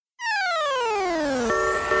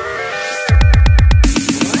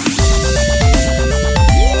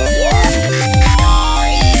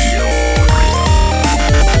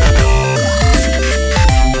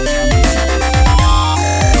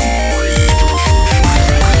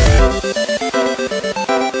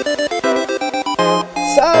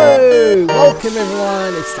Welcome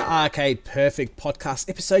everyone, it's the Arcade Perfect Podcast,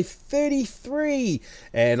 episode 33,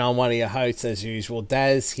 and I'm one of your hosts as usual,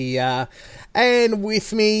 Daz here, and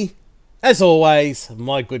with me, as always,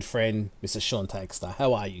 my good friend, Mr. Sean Tagstar.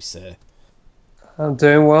 How are you, sir? I'm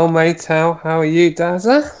doing well, mate. How are you,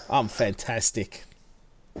 Dazza? I'm fantastic.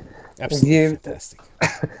 Absolutely fantastic.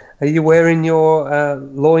 Are you wearing your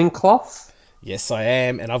loincloth? Yes, I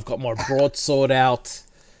am, and I've got my broadsword out,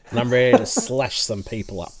 and I'm ready to slash some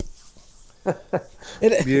people up.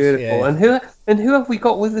 Beautiful. Yeah. And who have we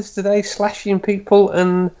got with us today, slashing people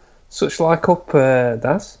and such like up,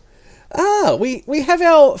 Daz? We have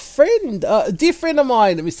our friend, dear friend of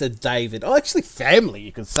mine, Mr. David. Oh, actually family,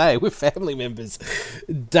 you could say. We're family members.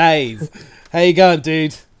 Dave, how you going,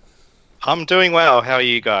 dude? I'm doing well. How are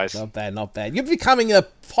you guys? Not bad, not bad. You're becoming a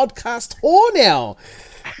podcast whore now.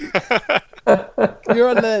 You're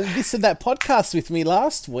on the This and That podcast with me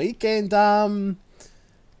last week, and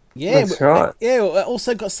yeah, that's right. Yeah, I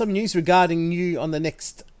also got some news regarding you on the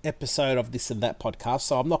next episode of This and That podcast,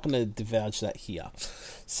 so I'm not going to divulge that here.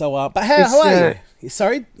 So, but how are you?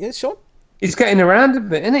 Sorry, yeah, Sean? He's getting around a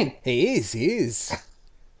bit, isn't he? He is.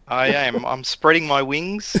 I am. I'm spreading my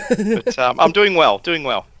wings, but I'm doing well.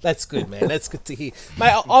 That's good, man. That's good to hear.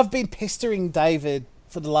 Mate, I've been pestering David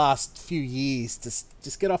for the last few years to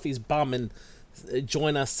just get off his bum and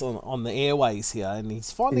join us on the airways here, and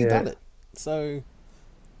he's finally done it. So,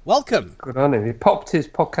 welcome. Good on him. He popped his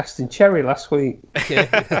podcasting cherry last week.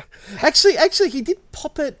 Yeah. Actually, he did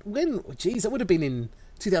pop it when? Geez, that would have been in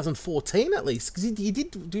 2014 at least, because he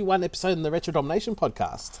did do one episode in the Retro Domination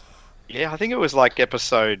podcast. Yeah, I think it was like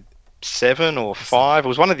episode 7 or 5. It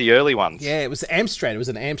was one of the early ones. Yeah, it was Amstrad. It was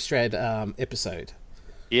an Amstrad episode.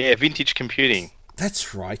 Yeah, vintage computing.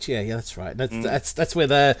 That's right. Yeah, that's right. That's where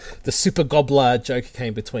the Super Gobbler joke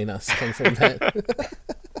came between us. Came from that.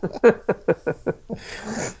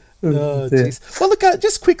 Oh, jeez. Well, look,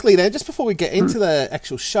 just quickly then, just before we get into the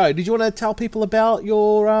actual show, did you want to tell people about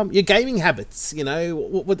your gaming habits? You know,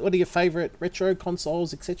 what are your favourite retro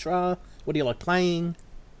consoles, etc.? What do you like playing?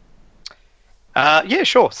 Yeah,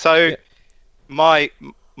 sure. So, my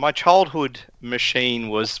childhood machine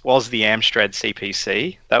was the Amstrad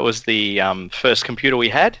CPC. That was the first computer we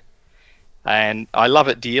had, and I love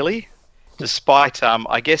it dearly, despite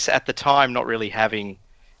I guess at the time not really having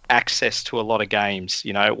access to a lot of games.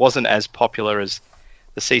 You know, it wasn't as popular as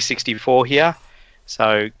the C64 here,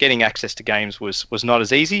 so getting access to games was not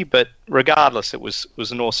as easy. But regardless, it was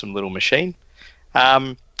an awesome little machine.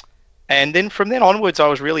 And then from then onwards, I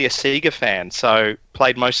was really a Sega fan, so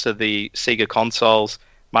played most of the Sega consoles,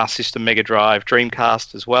 Master System, Mega Drive,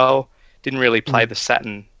 Dreamcast as well. Didn't really play the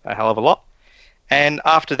Saturn a hell of a lot. And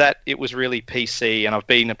after that, it was really PC, and I've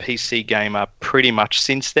been a PC gamer pretty much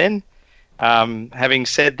since then. Having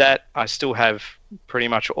said that, I still have pretty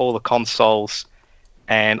much all the consoles,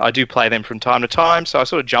 and I do play them from time to time, so I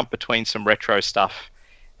sort of jump between some retro stuff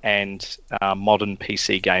and modern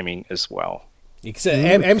PC gaming as well. So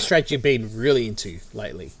Amstrad you've been really into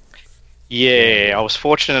lately. Yeah, I was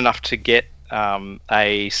fortunate enough to get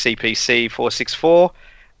a CPC 464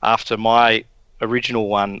 after my original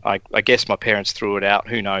one. I guess my parents threw it out.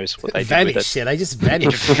 Who knows what they did with it. Yeah, they just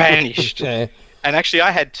vanished. It vanished. Yeah. And actually, I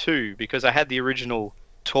had two, because I had the original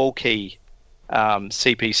tall key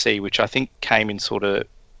CPC, which I think came in sort of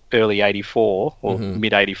early 84 or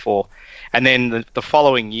mid 84. And then the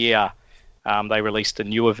following year, they released a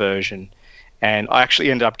newer version. And I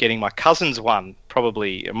actually ended up getting my cousin's one,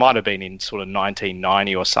 probably, it might have been in sort of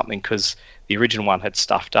 1990 or something, because the original one had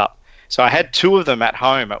stuffed up. So I had two of them at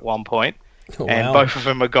home at one point, and both of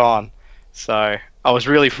them are gone. So I was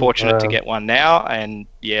really fortunate to get one now, and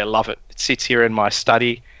yeah, love it. It sits here in my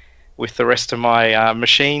study with the rest of my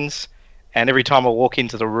machines, and every time I walk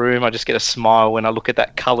into the room, I just get a smile when I look at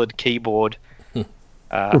that coloured keyboard.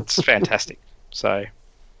 It's fantastic. So,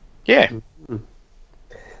 yeah.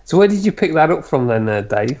 So where did you pick that up from then,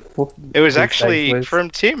 Dave? It was actually from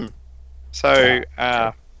Tim. So,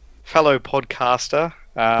 fellow podcaster,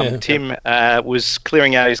 Tim was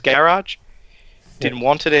clearing out his garage, didn't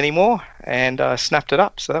want it anymore, and snapped it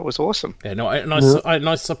up. So that was awesome. Yeah, no, and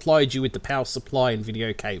I supplied you with the power supply and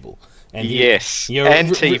video cable. And yes, and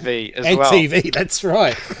TV as well. And TV, that's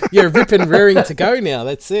right. You're rip and rearing to go now,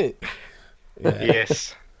 that's it. Yeah.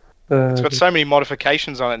 Yes. It's got so many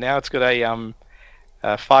modifications on it now. It's got a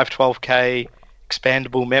 512K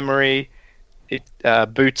expandable memory. It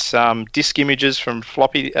boots disk images from from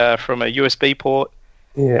a USB port.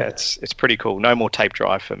 Yeah, it's pretty cool. No more tape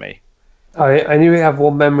drive for me. I knew we have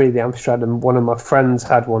one memory of the Amstrad, and one of my friends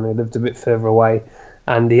had one. He lived a bit further away,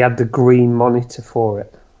 and he had the green monitor for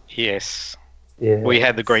it. Yes. Yeah. We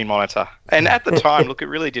had the green monitor. And at the time, look, it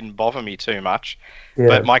really didn't bother me too much. Yeah.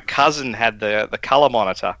 But my cousin had the color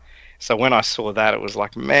monitor. So when I saw that, it was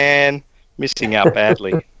like, man, missing out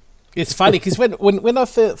badly. It's funny because when I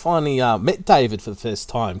finally met David for the first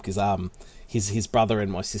time, because his brother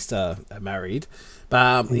and my sister are married.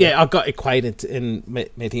 But I got acquainted and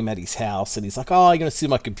met him at his house, and he's like, "Oh, you're gonna see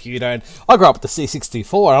my computer." And I grew up with the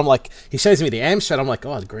C64, and I'm like, he shows me the Amstrad. I'm like,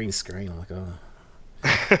 "Oh, the green screen." I'm like, "Oh,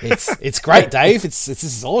 it's great, Dave. This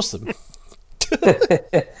is awesome."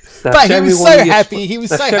 But he was so happy. He was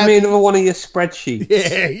so happy. Show me another one of your spreadsheets.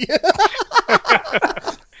 Yeah.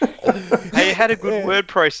 Hey, you had a good word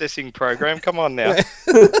processing program. Come on now.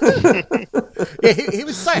 Yeah, he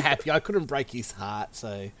was so happy. I couldn't break his heart.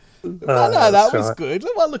 So, that was good.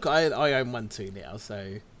 Well, look, I own one too now.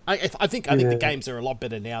 So I think the games are a lot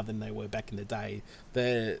better now than they were back in the day.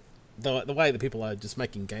 The way that people are just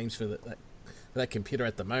making games for that computer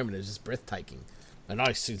at the moment is just breathtaking. And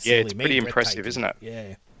I sincerely it's pretty impressive, isn't it?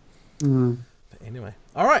 Yeah. Mm. But anyway,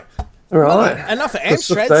 all right. Right. Well, enough of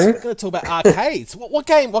Amstrads. We're going to talk about arcades. What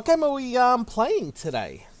game are we playing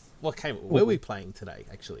today? Were we playing today,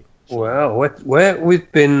 actually? Well,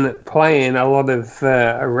 we've been playing a lot of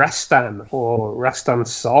Rastan or Rastan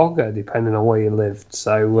Saga, depending on where you lived.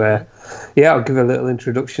 So, I'll give a little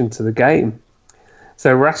introduction to the game.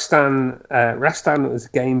 So, Rastan was a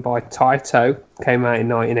game by Taito, came out in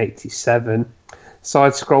 1987.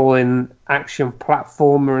 Side-scrolling action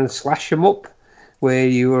platformer and slash 'em up, where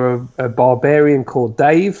you were a barbarian called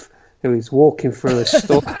Dave who is walking through a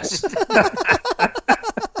store.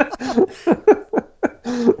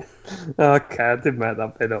 Okay, I did make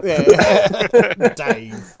that bit up. Yeah.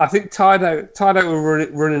 Dave. I think Taito were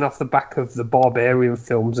running off the back of the Barbarian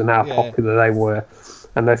films and how popular they were,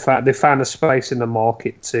 and they found a space in the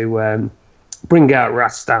market to bring out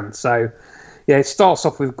Rastan. So, it starts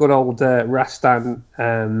off with good old Rastan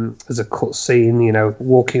as a cutscene,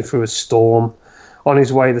 walking through a storm, on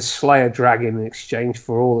his way to slay a dragon in exchange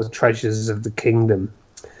for all the treasures of the kingdom.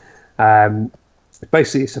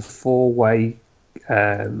 Basically, it's a 4-way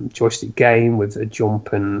joystick game with a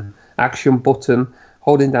jump and action button.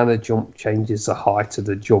 Holding down the jump changes the height of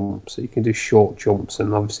the jump, so you can do short jumps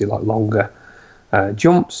and obviously like longer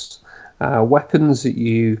jumps. Weapons that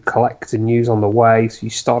you collect and use on the way. So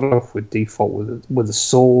you start off with default with a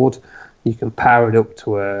sword. You can power it up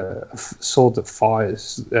to a sword that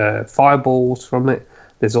fires fireballs from it.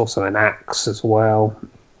 There's also an axe as well.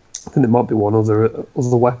 I think there might be one other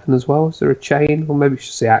weapon as well. Is there a chain? Or maybe it's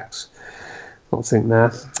just the axe. I don't think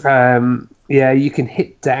now. You can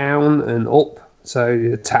hit down and up. So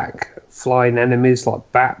you attack flying enemies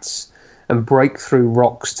like bats and break through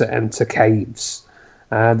rocks to enter caves.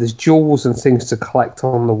 There's jewels and things to collect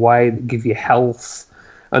on the way that give you health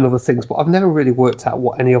and other things, but I've never really worked out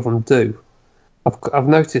what any of them do. I've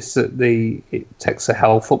noticed that it takes the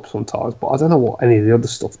health up sometimes, but I don't know what any of the other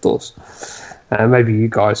stuff does. Maybe you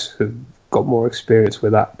guys have got more experience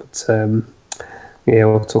with that, but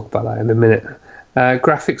we'll talk about that in a minute.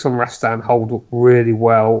 Graphics on Rastan hold up really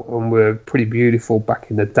well and were pretty beautiful back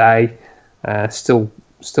in the day. Still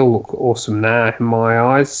look awesome now in my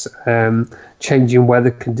eyes. Changing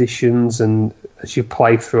weather conditions, and as you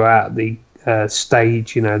play throughout the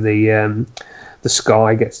stage, the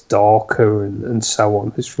sky gets darker and so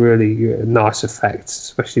on. It's really a nice effect,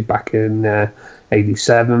 especially back in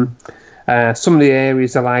 87. Some of the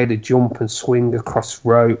areas allow you to jump and swing across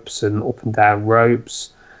ropes and up and down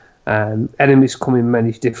ropes. Enemies come in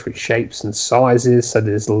many different shapes and sizes. So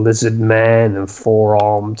there's lizard men and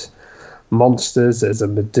four-armed monsters. There's a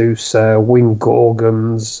Medusa, winged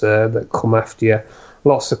gorgons that come after you.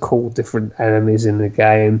 Lots of cool different enemies in the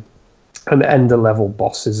game, and ender level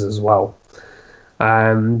bosses as well.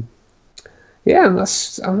 That's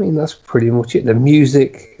pretty much it. The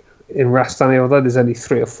music in Rastan, although there's only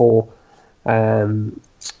 3 or 4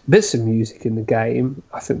 bits of music in the game,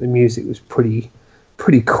 I think the music was pretty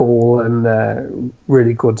cool and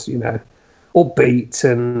really good. Upbeat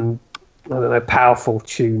and powerful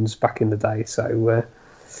tunes back in the day. So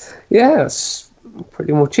that's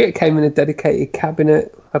pretty much it. Came in a dedicated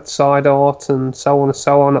cabinet, had side art and so on and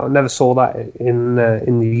so on. I never saw that in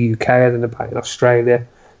the UK. I don't know about in Australia. It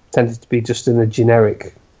tended to be just in a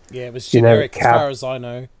generic. Yeah, it was generic as far as I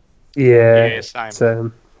know. Yeah,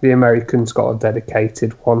 same. The Americans got a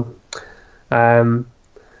dedicated one.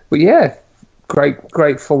 But yeah,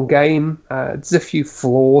 great fun game. There's a few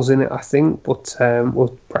flaws in it, I think, but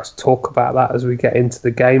we'll perhaps talk about that as we get into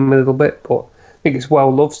the game a little bit. But I think it's well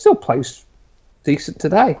loved. Still plays decent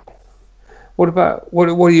today. What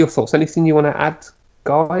are your thoughts? Anything you want to add,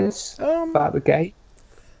 guys, about the game?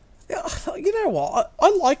 you know what? I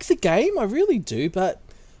like the game, I really do, but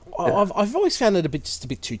I've always found it just a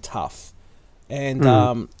bit too tough.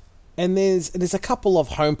 And and there's a couple of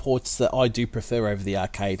home ports that I do prefer over the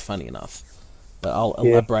arcade. Funny enough, but I'll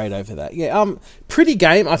elaborate over that. Yeah, pretty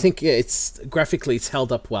game. I think it's graphically it's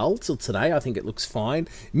held up well till today. I think it looks fine.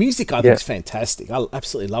 Music, I think, is fantastic. I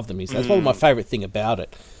absolutely love the music. That's probably my favorite thing about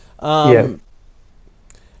it. And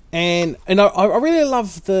I really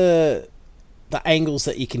love the angles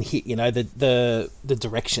that you can hit. You know, the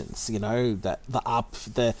directions. You know, that the up.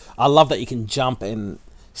 I love that you can jump and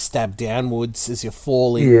stab downwards as you're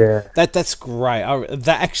falling. Yeah, that's great.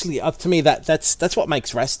 That actually, to me, that's what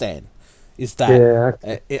makes Rastan. Is that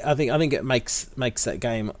I think it makes that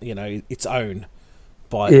game, you know, its own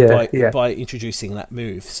by introducing that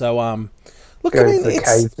move. So look, going into the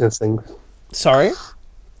caves and things. Sorry,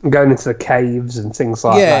 going into the caves and things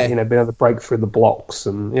like that. You know, being able to break through the blocks,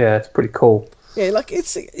 and it's pretty cool. Yeah, like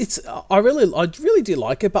it's I really do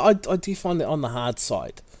like it, but I do find it on the hard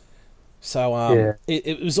side. So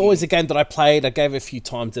it was always a game that I played. I gave it a few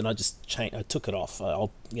times, and I just I took it off. I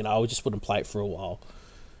just wouldn't play it for a while.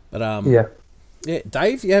 But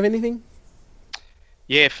Dave, you have anything?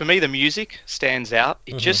 Yeah, for me, the music stands out.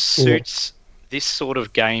 It just suits this sort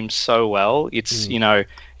of game so well. It's you know,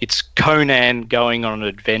 it's Conan going on an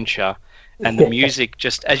adventure, and the music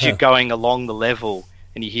just as you're going along the level,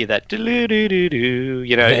 and you hear that do-do-do-do-do,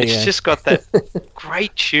 you know, it's just got that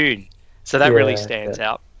great tune. So that really stands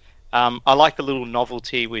out. I like the little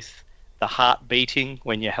novelty with the heart beating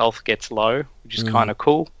when your health gets low, which is kind of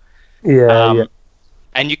cool.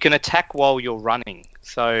 And you can attack while you're running,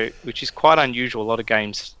 so which is quite unusual. A lot of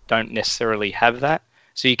games don't necessarily have that.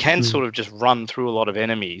 So you can sort of just run through a lot of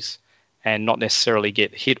enemies and not necessarily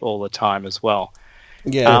get hit all the time as well.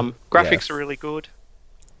 Graphics are really good.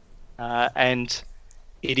 And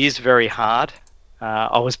it is very hard.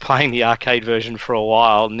 I was playing the arcade version for a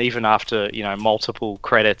while, and even after, you know, multiple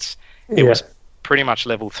credits, it was pretty much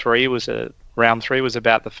level 3. Round 3 was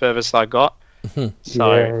about the furthest I got.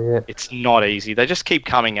 So it's not easy. They just keep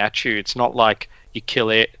coming at you. It's not like you kill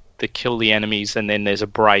the enemies and then there's a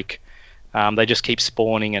break. They just keep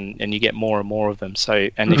spawning, and you get more and more of them. So,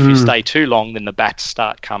 and if you stay too long, then the bats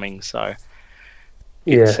start coming. So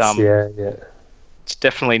it's it's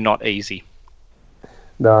definitely not easy.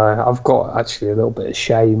 No, I've got actually a little bit of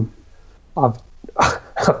shame.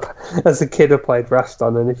 As a kid, I played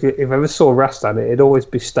Rastan, and if you ever saw Rastan, it'd always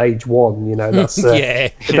be stage 1. You know, that's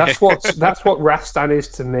that's what Rastan is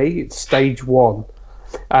to me. It's stage 1,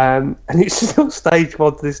 and it's still stage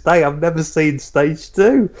 1 to this day. I've never seen stage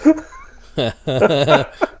 2.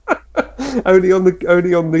 only on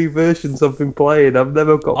the versions I've been playing. I've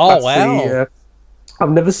never got past the.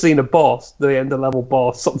 I've never seen a boss, the end of level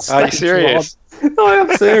boss on stage. Are you serious? 1. No, I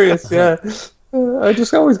am serious. Yeah. I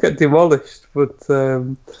just always get demolished, but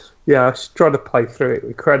I should try to play through it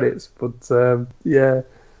with credits. But the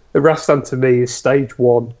Rastan to me is stage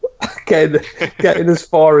 1. Getting as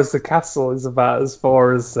far as the castle is about as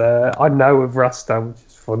far as I know of Rastan, which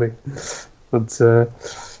is funny. But so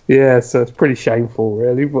it's pretty shameful,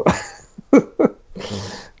 really. But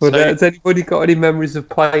has anybody got any memories of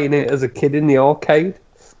playing it as a kid in the arcade?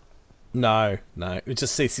 No, it was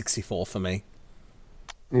just C64 for me.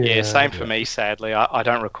 Yeah, same for me, sadly. I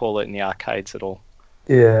don't recall it in the arcades at all.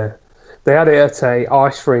 Yeah. They had it at a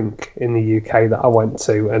ice rink in the UK that I went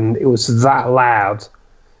to, and it was that loud.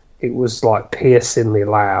 It was like piercingly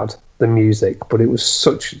loud, the music, but it was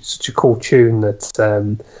such a cool tune that,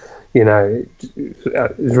 it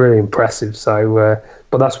was really impressive. So,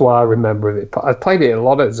 but that's why I remember it. I played it a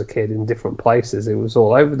lot as a kid in different places. It was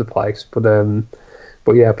all over the place,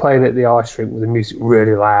 But yeah, playing at the ice rink with the music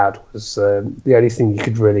really loud was the only thing you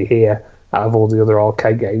could really hear out of all the other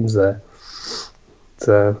arcade games there.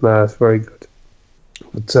 So, no, it's very good.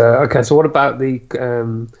 But okay, so what about the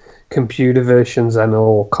computer versions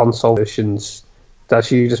or console versions? As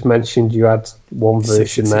you just mentioned, you had one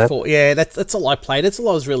version 64. There. Yeah, that's all I played. That's all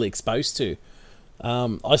I was really exposed to.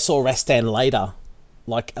 I saw Rastan later,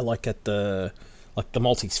 like at the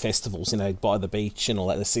Maltese festivals, you know, by the beach and all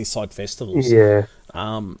that, the seaside festivals. Yeah.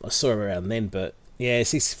 I saw it around then, but yeah,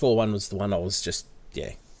 64 one was the one I was just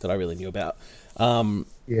that I really knew about. I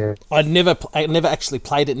never actually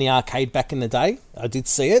played it in the arcade back in the day. I did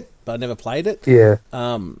see it, but I never played it. Yeah.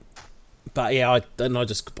 But yeah, I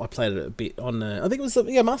played it a bit on. I think it was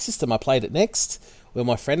the Master System. I played it next where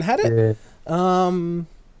my friend had it. Yeah. And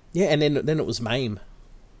then it was MAME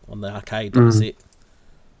on the arcade. That was it.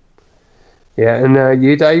 Yeah, and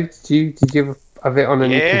you, Dave, did you have it on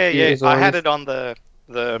any computers? Yeah, I had it on the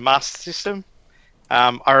Master System.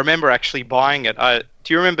 I remember actually buying it.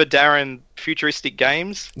 Do you remember Darren Futuristic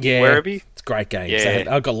Games? Yeah, Werribee? it's great games. Yeah.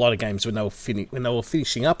 I got a lot of games when they were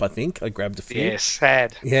finishing up. I think I grabbed a few. Yeah,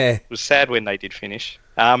 sad. Yeah, It was sad when they did finish.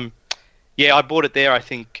 Yeah, I bought it there. I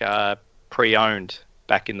think pre-owned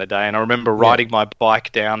back in the day, and I remember riding my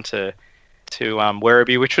bike down to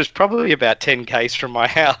Werribee, which was probably about 10 k's from my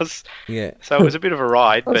house. yeah. So it was a bit of a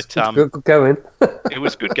ride, but good going. it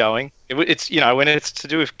was good going. It's when it's to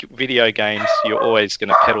do with video games, you're always going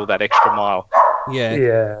to pedal that extra mile. Yeah.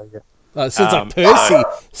 Yeah. It sounds like Percy.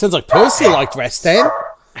 Sounds like Percy liked Rastan.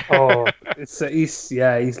 Oh, he's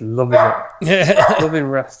loving it. Yeah. Loving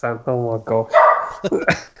Rastan. Oh my gosh.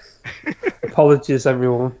 Apologies,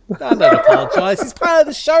 everyone. I don't apologise. He's part of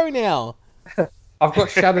the show now. I've got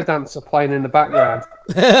Shadow Dancer playing in the background.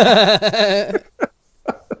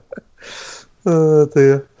 Oh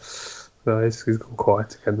dear. No, he's gone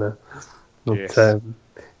quiet again now. But, Yes.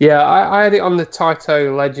 I had it on the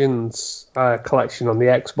Taito Legends collection on the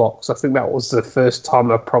Xbox. I think that was the first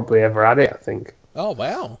time I probably ever had it, I think. Oh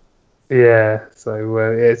wow. Yeah, so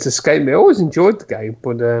it's escaped me. I always enjoyed the game,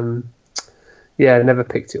 but I never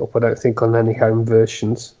picked it up, I don't think, on any home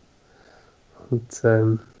versions. But,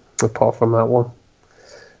 apart from that one.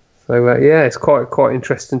 So it's quite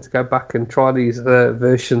interesting to go back and try these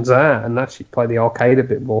versions out and actually play the arcade a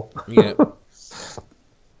bit more. Yeah. But,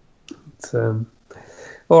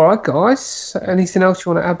 all right, guys. Anything else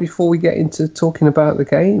you want to add before we get into talking about the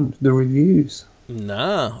games, the reviews?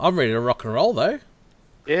 Nah, I'm ready to rock and roll though.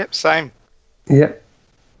 Yep, same. Yeah.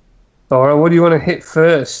 All right. What do you want to hit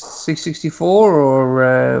first? C64 or?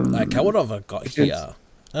 Okay, what have I got here?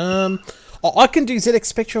 I can do ZX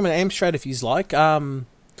Spectrum and Amstrad if you like.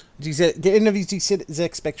 Did any of you do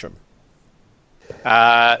ZX Spectrum?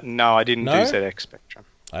 No, I didn't do ZX Spectrum.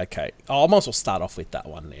 Okay, I might as well start off with that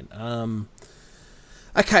one then.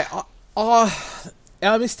 Okay, our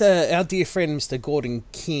dear friend Mr. Gordon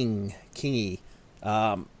Kingy,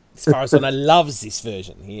 as far as I know, loves this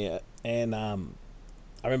version here, and I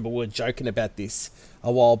remember we were joking about this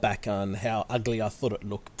a while back on how ugly I thought it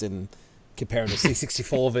looked, and comparing the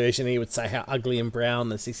C64 version, he would say how ugly and brown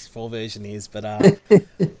the C64 version is, but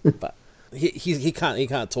he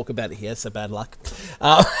can't talk about it here, so bad luck.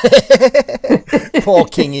 Poor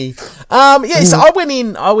Kingy. So I went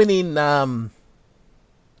in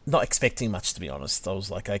not expecting much, to be honest. I was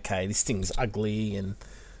like, okay, this thing's ugly, and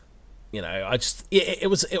I just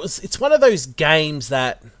it's one of those games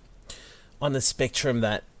that on the Spectrum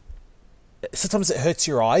that sometimes it hurts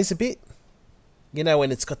your eyes a bit.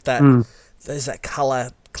 When it's got that there's that color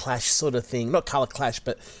clash sort of thing, not color clash,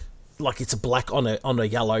 but like it's a black on a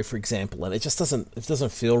yellow, for example, and it just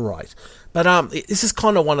doesn't feel right. But this is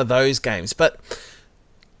kind of one of those games. But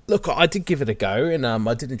look, I did give it a go, and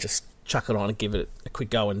I didn't just chuck it on and give it a quick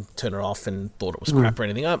go and turn it off and thought it was crap or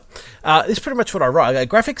anything up. It's pretty much what I wrote.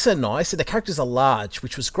 Graphics are nice and the characters are large,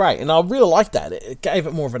 which was great, and I really liked that. It gave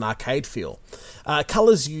it more of an arcade feel.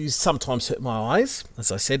 Colours used sometimes hurt my eyes,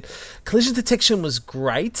 as I said. Collision detection was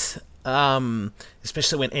great,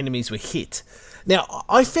 especially when enemies were hit. Now,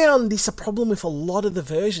 I found this a problem with a lot of the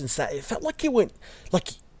versions, that it felt like the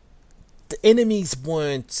enemies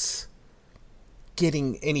weren't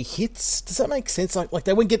getting any hits. Does that make sense? Like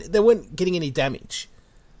they weren't getting any damage.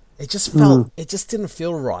 It just it just didn't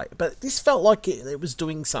feel right. But this felt like it was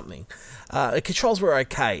doing something. The controls were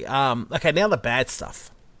okay. Okay, now the bad stuff.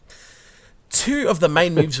 2 of the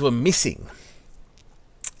main moves were missing.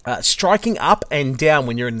 Striking up and down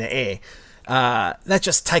when you're in the air. That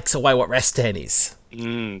just takes away what Rastan is.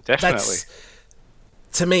 Definitely.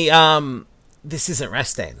 To me, this isn't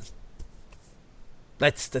Rastan.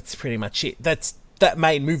 That's pretty much it. That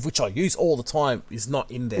main move, which I use all the time, is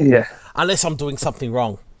not in there. Yeah. Unless I'm doing something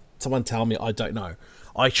wrong. Someone tell me, I don't know.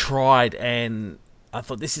 I tried and I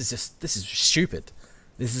thought this is stupid.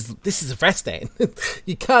 This is Rastan.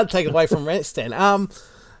 You can't take away from Rastan.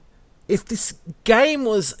 If this game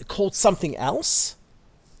was called something else,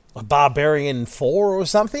 like Barbarian 4 or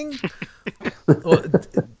something, or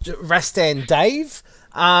Rastan Dave,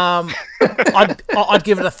 I'd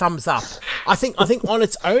give it a thumbs up. I think on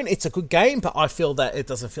its own it's a good game, but I feel that it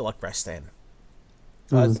doesn't feel like Rastan.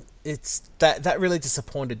 It's that really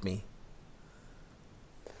disappointed me.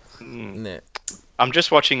 Yeah. I'm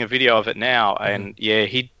just watching a video of it now, and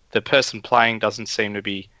the person playing doesn't seem to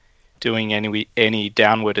be doing any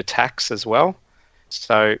downward attacks as well.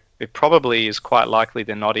 So it probably is quite likely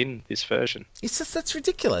they're not in this version. That's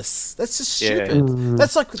ridiculous. That's just stupid.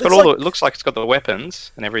 That's like it looks like it's got the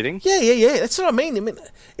weapons and everything. Yeah. That's what I mean.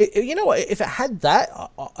 You know what? If it had that,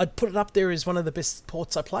 I'd put it up there as one of the best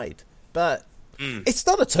ports I played. But it's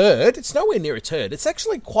not a turd. It's nowhere near a turd. It's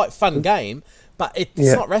actually quite a fun game. but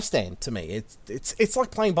it's not Restan to me. It's like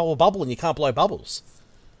playing Bubble Bubble and you can't blow bubbles.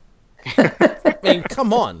 I mean,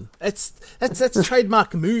 come on. That's a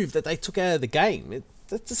trademark move that they took out of the game.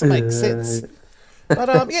 That doesn't make sense. But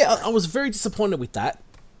I was very disappointed with that.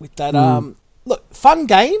 Look, fun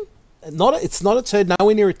game. It's not a turd,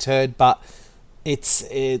 nowhere near a turd, but it's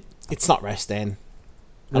not Restan,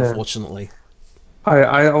 unfortunately.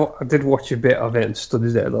 I did watch a bit of it and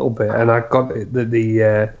studied it a little bit, and I got it,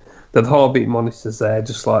 the Heartbeat monitors there,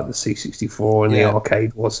 just like the C64 and the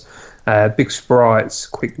arcade was. Big sprites,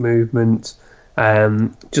 quick movement,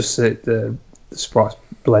 just the sprites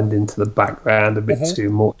blend into the background a bit too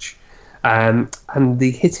much. And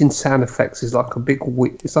the hitting sound effects is like a bit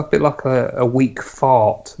like a weak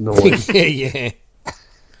fart noise. yeah.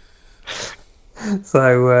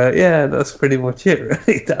 So that's pretty much it.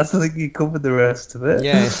 Really, I think you covered the rest of it.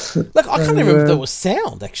 Yeah. Look, I can't even remember if there was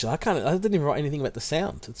sound. Actually, I didn't even write anything about the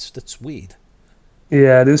sound. That's weird.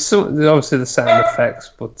 Yeah, there's obviously the sound effects,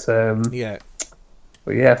 but But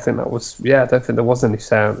I think that was. Yeah, I don't think there was any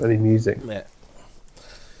sound, any music. Yeah.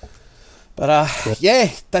 But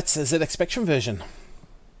that's the ZX Spectrum version.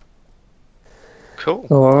 Cool.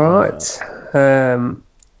 All right.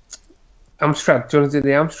 Amstrad. Do you want to do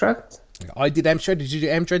the Amstrad? I did Amstrad. Did you do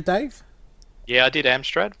Amstrad, Dave? Yeah, I did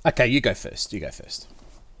Amstrad. Okay, you go first.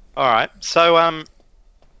 All right. So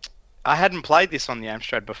I hadn't played this on the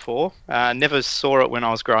Amstrad before. Never saw it when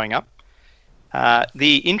I was growing up.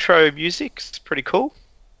 The intro music's pretty cool.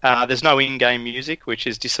 There's no in-game music, which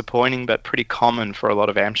is disappointing, but pretty common for a lot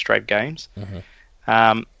of Amstrad games.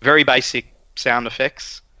 Very basic sound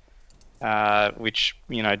effects, which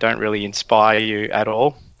don't really inspire you at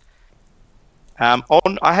all.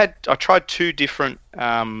 I tried two different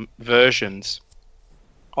versions.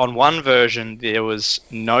 On one version, there was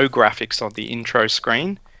no graphics on the intro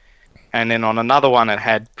screen, and then on another one, it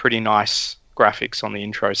had pretty nice graphics on the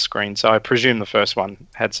intro screen. So I presume the first one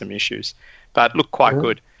had some issues, but looked quite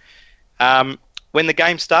good. When the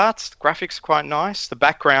game starts, the graphics are quite nice. The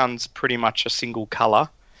background's pretty much a single color,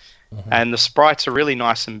 and the sprites are really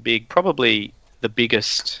nice and big. Probably the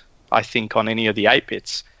biggest, I think, on any of the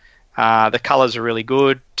 8-bits. The colors are really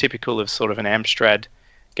good, typical of sort of an Amstrad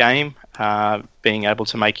game, being able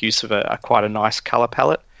to make use of quite a nice color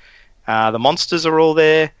palette. The monsters are all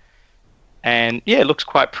there, and it looks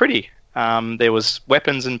quite pretty. There was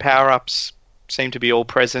weapons and power-ups, seem to be all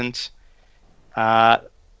present.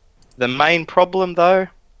 The main problem, though,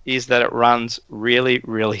 is that it runs really,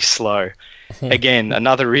 really slow. Again,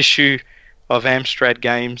 another issue of Amstrad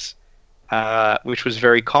games, which was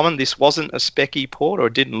very common. This wasn't a Speccy port, or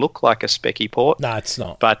it didn't look like a Speccy port. No, it's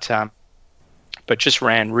not. But just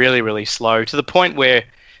ran really, really slow, to the point where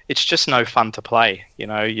it's just no fun to play.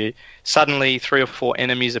 You suddenly 3 or 4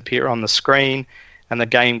 enemies appear on the screen, and the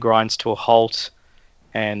game grinds to a halt,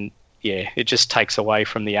 and it just takes away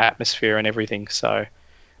from the atmosphere and everything. So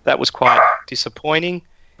that was quite disappointing.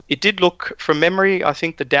 It did look, from memory, I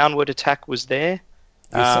think the downward attack was there.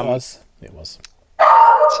 Yes, it was.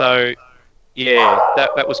 So,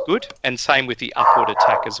 that was good. And same with the upward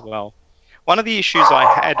attack as well. One of the issues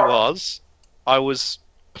I had was I was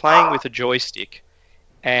playing with a joystick,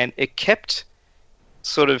 and it kept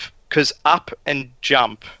sort of, because up and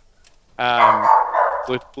jump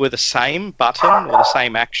were the same button or the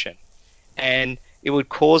same action. And it would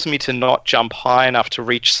cause me to not jump high enough to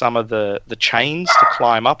reach some of the chains to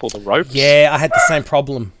climb up, or the ropes. Yeah, I had the same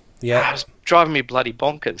problem. Yeah. It was driving me bloody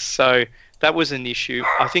bonkers. So that was an issue.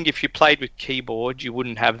 I think if you played with keyboard, you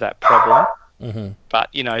wouldn't have that problem. But,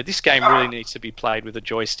 this game really needs to be played with a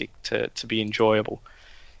joystick to be enjoyable.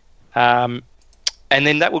 And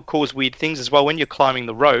then that would cause weird things as well. When you're climbing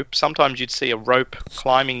the rope, sometimes you'd see a rope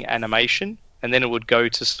climbing animation, and then it would go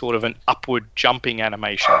to sort of an upward jumping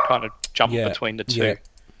animation, kind of jump between the two.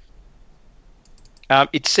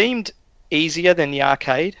 It seemed easier than the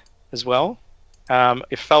arcade as well.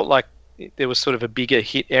 It felt like there was sort of a bigger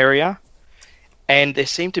hit area, and there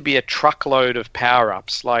seemed to be a truckload of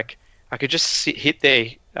power-ups. Like, I could just sit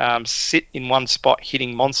in one spot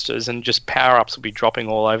hitting monsters, and just power-ups would be dropping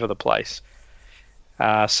all over the place.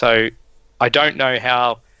 So I don't know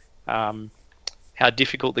how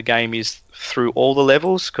difficult the game is through all the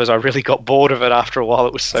levels, because I really got bored of it after a while.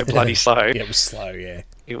 It was so bloody slow. It was slow, yeah.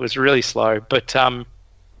 It was really slow. But and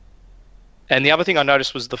the other thing I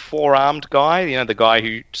noticed was the 4-armed guy, the guy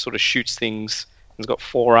who sort of shoots things and's got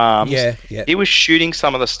 4 arms. Yeah. He was shooting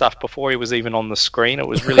some of the stuff before he was even on the screen. It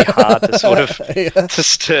was really hard to sort of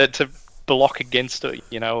to block against it,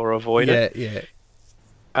 or avoid it. Yeah.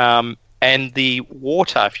 And the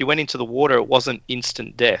water, if you went into the water, it wasn't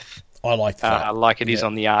instant death. I like that. Like it is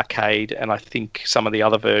on the arcade, and I think some of the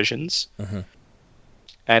other versions.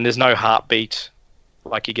 and there's no heartbeat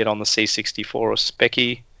like you get on the C64 or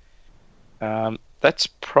Speccy. That's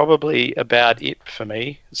probably about it for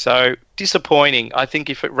me. So disappointing. I think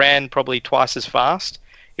if it ran probably twice as fast,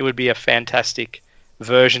 it would be a fantastic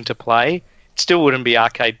version to play. It still wouldn't be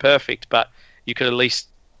arcade perfect, but you could at least,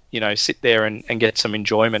 sit there and get some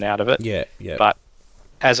enjoyment out of it. Yeah, yeah. But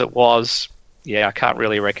as it was, I can't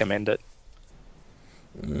really recommend it.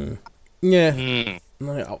 Yeah.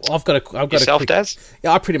 No, I've got Yourself, Daz?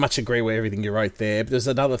 Yeah, I pretty much agree with everything you wrote there. But there's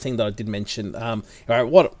another thing that I did mention.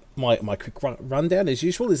 What my quick rundown as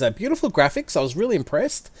usual is beautiful graphics. I was really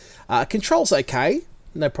impressed. Controls okay,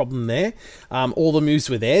 no problem there. All the moves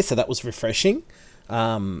were there, so that was refreshing.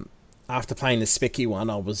 After playing the Speccy one,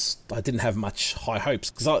 I didn't have much high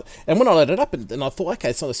hopes and when I loaded it up and I thought, okay,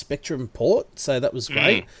 it's not a Spectrum port, so that was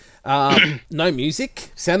great. No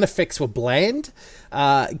music, sound effects were bland.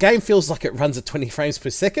 Game feels like it runs at 20 frames per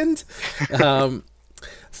second.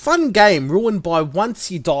 Fun game ruined by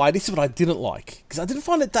once you die. This is what I didn't like, because I didn't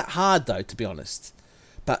find it that hard though, to be honest.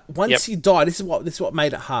 But once you die, this is what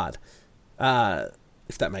made it hard.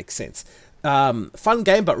 If that makes sense. Fun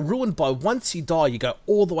game, but ruined by once you die, you go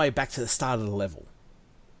all the way back to the start of the level.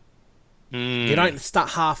 You don't start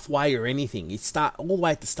halfway or anything. You start all the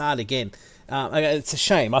way at the start again. It's a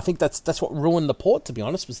shame. I think that's what ruined the port, to be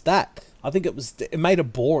honest, was that. I think it made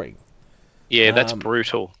it boring. Yeah, that's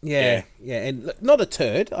brutal. Yeah, and look, not a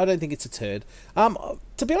turd. I don't think it's a turd.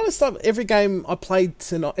 To be honest, every game I played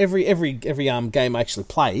tonight, every game I actually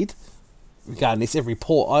played, regarding this, every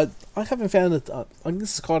port, I haven't found it. I think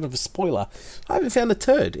this is kind of a spoiler. I haven't found a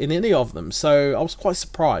turd in any of them, so I was quite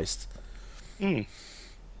surprised.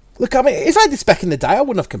 Look, I mean, if I had this back in the day, I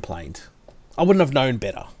wouldn't have complained. I wouldn't have known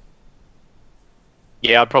better.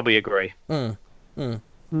 Yeah, I'd probably agree. Yeah,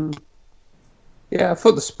 I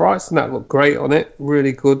thought the sprites and that looked great on it.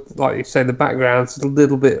 Really good. Like you say, the background's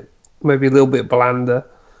maybe a little bit blander.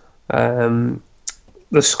 The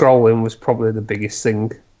scrolling was probably the biggest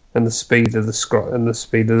thing, and the speed of the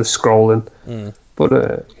scrolling. But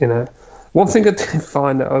one thing I did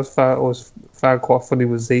find that I found quite funny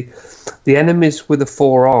was the enemies with the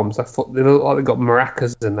four arms. I thought they looked like they got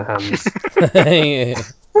maracas in their hands. Yeah.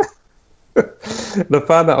 And I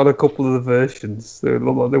found that on a couple of the versions. They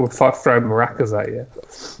looked like they were throwing maracas at you.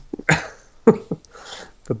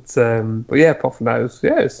 but yeah, apart from that, it's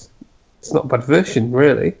not a bad version,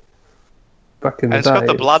 really. Back in the day. And it's got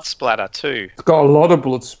the blood splatter, too. It's got a lot of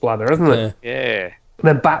blood splatter, hasn't it? Yeah. And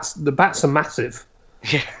the bats are massive.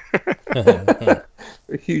 Yeah. They're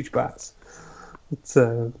huge bats.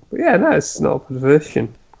 But yeah, no, it's not a bad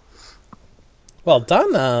version. Well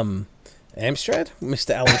done, Amstrad,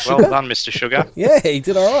 Mr. Alan Sugar. Well done, Mr. Sugar. Yeah, he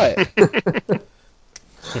did all right.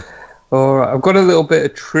 All right, I've got a little bit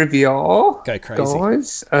of trivia. Go crazy,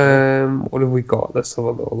 guys. What have we got? Let's have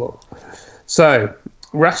a little look. So,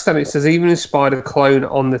 Rastan, it says, even inspired a clone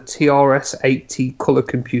on the TRS-80 color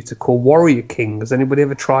computer called Warrior King. Has anybody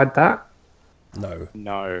ever tried that?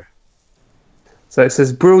 No. So it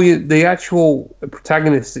says, brilliant. The actual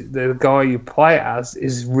protagonist, the guy you play as,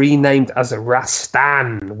 is renamed as a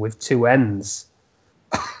Rastan with two N's.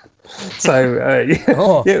 So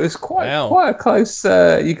it was quite a close.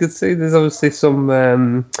 You could see there's obviously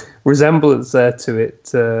some resemblance there to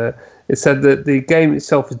it. It said that the game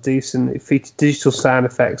itself is decent. It featured digital sound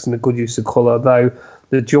effects and a good use of colour, though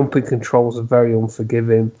the jumping controls are very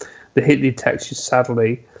unforgiving. The hit detection,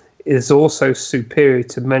 sadly, is also superior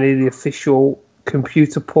to many of the official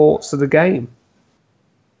computer ports of the game.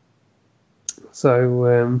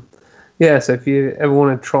 So, so if you ever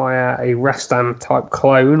want to try out a Rastan type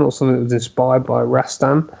clone or something that was inspired by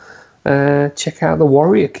Rastan, check out the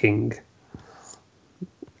Warrior King.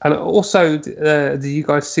 And also, did you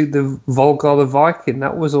guys see the Volgar the Viking?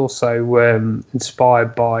 That was also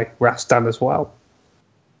inspired by Rastan as well.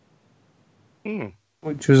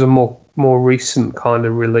 Which was a more recent kind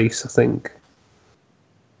of release, I think.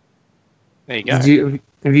 There you go.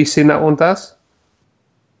 Have you seen that one, Daz?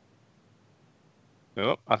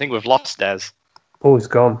 Oh, I think we've lost Daz. Oh, he's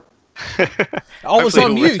gone. I was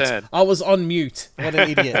on mute. I was on mute. What an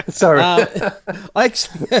idiot! Sorry. I had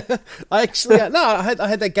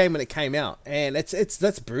that game when it came out, and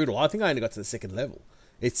that's brutal. I think I only got to the second level.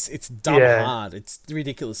 It's dumb hard. It's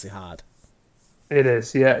ridiculously hard. It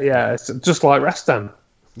is. Yeah. It's just like Rastan.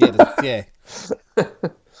 Yeah.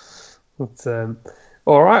 But,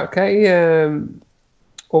 all right. Okay.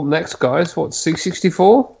 Up next, guys. What,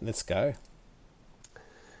 C64? Let's go.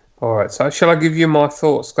 All right. So, shall I give you my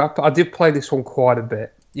thoughts? I did play this one quite a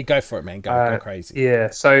bit. You go for it, man. Go crazy. Yeah.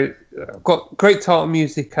 So, I've got great title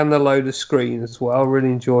music and the loader screen as well. Really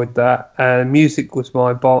enjoyed that. Music was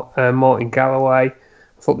by Martin Galloway.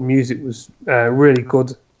 I thought the music was really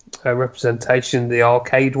good representation of the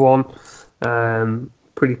arcade one.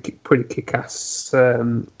 Pretty kick-ass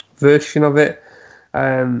version of it.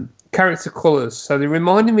 Character colours, so they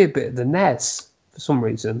reminded me a bit of the NES for some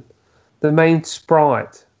reason. The main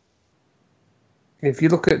sprite, if you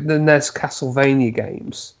look at the NES Castlevania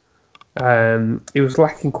games, it was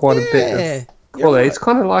lacking quite a bit of colour. Right. It's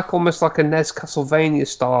kind of like almost like a NES Castlevania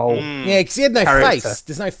style. Yeah, because he had no character. face.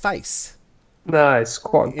 There's no face. No, it's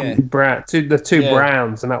quite brown. The two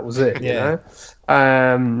browns, and that was it. Yeah. You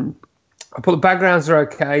know. I thought the backgrounds are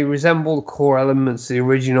okay. Resemble the core elements of the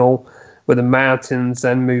original, with the mountains,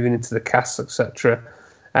 then moving into the castle, etc.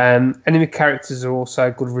 Enemy characters are also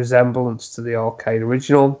a good resemblance to the arcade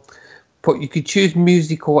original. But you could choose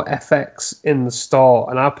music or FX in the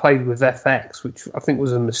start, and I played with FX, which I think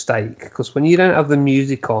was a mistake, because when you don't have the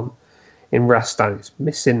music on in Rastan, it's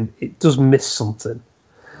missing. It does miss something.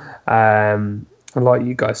 And like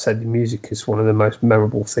you guys said, the music is one of the most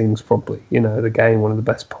memorable things, probably. You know, the game, one of the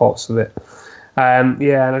best parts of it. And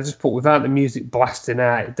I just thought without the music blasting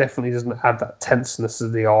out, it definitely doesn't have that tenseness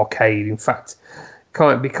of the arcade. In fact,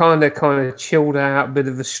 be kind of chilled out, bit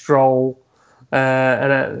of a stroll,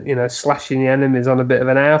 and slashing the enemies on a bit of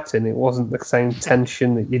an outing. It wasn't the same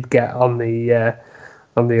tension that you'd get on the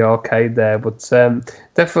arcade there, but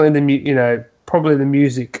definitely probably the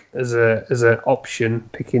music as an option,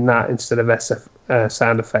 picking that instead of SF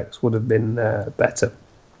sound effects would have been better.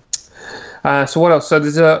 So what else? So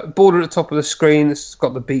there's a border at the top of the screen that's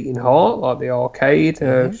got the beating heart, like the arcade,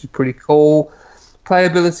 which is pretty cool.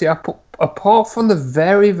 Playability, apart from the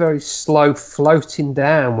very, very slow floating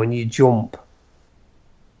down when you jump,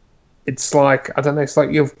 it's like, I don't know, it's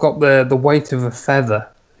like you've got the weight of a feather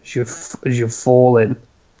as you're falling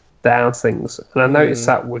down things. And I noticed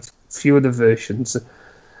that with a few of the versions,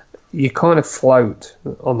 you kind of float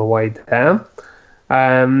on the way down.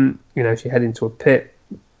 If you head into a pit,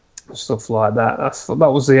 stuff like that.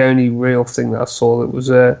 That was the only real thing that I saw that was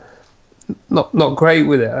not great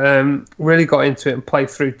with it. Really got into it and played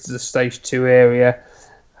through to the stage 2 area.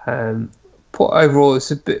 But overall,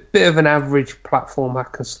 it's a bit of an average platform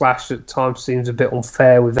hack and slash. At times seems a bit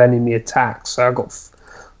unfair with enemy attacks. So I got a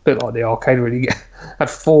bit like the arcade. Really had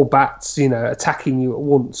 4 bats, attacking you at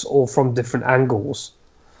once, all from different angles.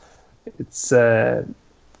 It's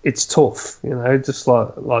tough, just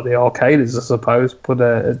like the arcade is, I suppose. But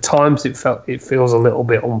at times it feels a little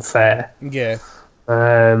bit unfair. Yeah.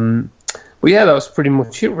 But yeah, that was pretty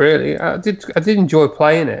much it, really. I did enjoy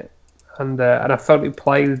playing it, and I felt it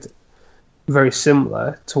played very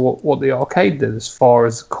similar to what the arcade did as far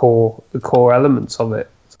as the core elements of it.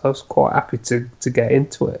 So I was quite happy to get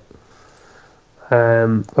into it. I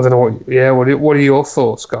don't know what are your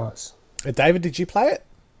thoughts, guys? David, did you play it?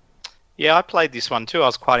 Yeah, I played this one too. I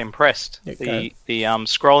was quite impressed. Okay. The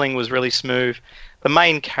scrolling was really smooth. The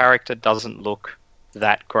main character doesn't look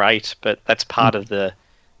that great, but that's part of the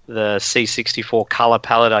C64 color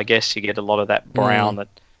palette, I guess. You get a lot of that brown.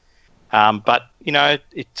 But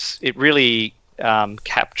it really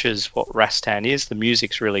captures what Rastan is. The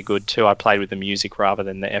music's really good too. I played with the music rather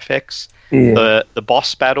than the FX. Yeah. The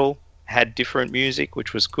boss battle had different music,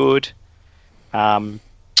 which was good.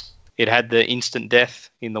 It had the instant death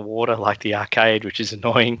in the water like the arcade, which is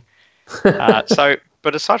annoying. But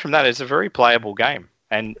aside from that, it's a very playable game,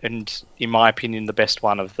 and in my opinion, the best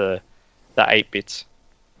one of the 8-bits.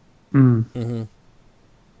 Mm-hmm.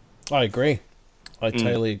 I agree. I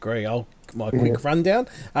totally agree. My quick rundown.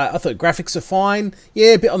 I thought graphics are fine.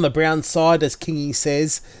 Yeah, a bit on the brown side, as Kingy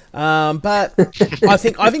says. But I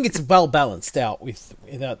think it's well balanced out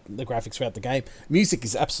without the graphics throughout the game. Music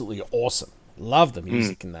is absolutely awesome. Love the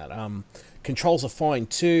music in that. Controls are fine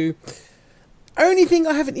too. Only thing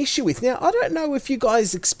I have an issue with now, I don't know if you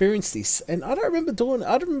guys experienced this, and I don't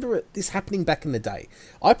remember this happening back in the day.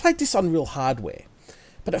 I played this on real hardware,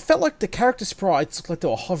 but it felt like the character sprites looked like they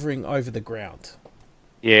were hovering over the ground.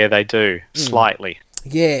 Yeah, they do. Slightly.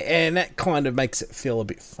 Yeah, and that kind of makes it feel a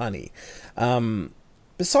bit funny.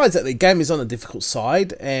 Besides that, the game is on the difficult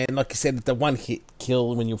side, and like you said, the one-hit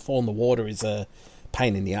kill when you fall in the water is a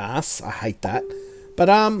pain in the ass. I hate that. But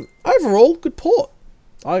overall, good port.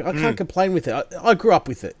 I can't complain with it. I grew up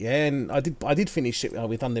with it, yeah, and I did finish it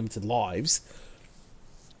with Unlimited Lives.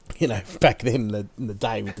 Back then in the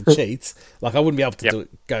day with the cheats, like I wouldn't be able to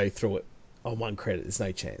go through it on one credit. There's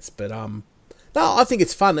no chance. But no, I think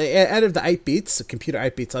it's fun. Out of the 8-bits, computer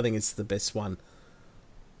 8-bits, I think it's the best one.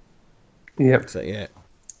 Yep. So yeah.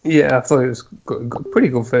 Yeah, I thought it was a pretty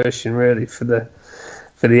good version, really, for the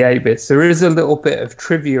 8-bits. There is a little bit of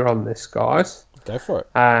trivia on this, guys. Go for it.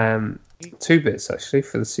 2 bits actually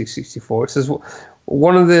for the C64. It says,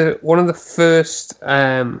 one of the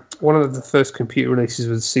first computer releases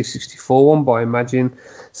was the C64 one by Imagine.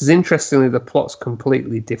 Says interestingly, the plot's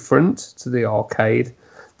completely different to the arcade.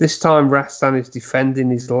 This time, Rastan is defending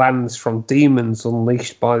his lands from demons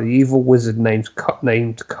unleashed by the evil wizard named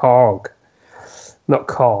Karg. Not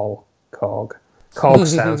Carl. Karg. Karg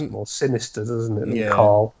sounds more sinister, doesn't it, than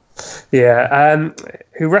Carl? Yeah.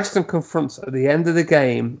 Who Rastan confronts at the end of the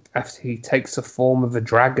game after he takes the form of a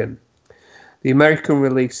dragon. The American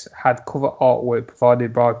release had cover artwork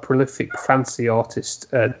provided by prolific fantasy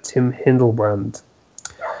artist Tim Hildebrandt.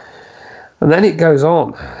 And then it goes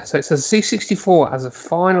on. So it says C64 as a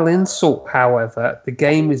final insult, however, the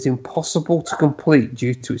game is impossible to complete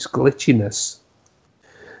due to its glitchiness.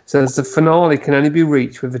 So the finale can only be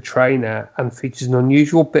reached with a trainer and features an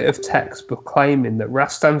unusual bit of text proclaiming that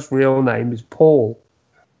Rastan's real name is Paul,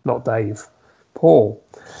 not Dave. Paul.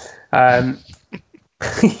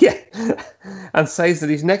 Yeah. And says that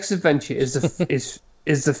his next adventure is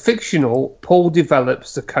the fictional Paul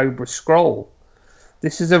develops the Cobra Scroll.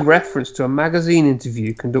 This is a reference to a magazine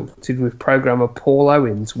interview conducted with programmer Paul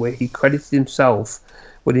Owens, where he credited himself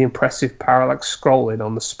with the impressive parallax scrolling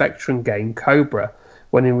on the Spectrum game Cobra,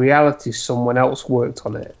 when in reality someone else worked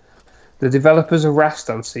on it. The developers of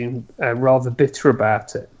Rastan seem rather bitter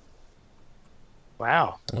about it.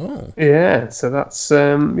 Wow. Oh. Yeah, so that's, So I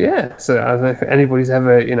don't know if anybody's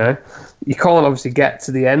ever, you can't obviously get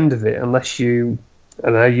to the end of it unless you,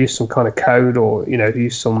 use some kind of code or,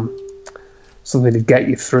 use something to get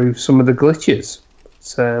you through some of the glitches.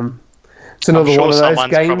 It's another one of those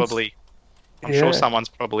games. I'm sure someone's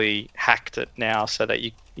probably hacked it now so that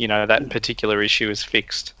that particular issue is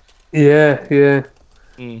fixed. Yeah.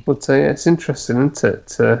 But it's interesting, isn't it,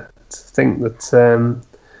 to think that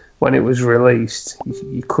when it was released,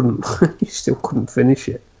 you couldn't, you still couldn't finish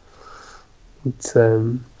it. But,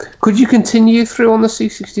 could you continue through on the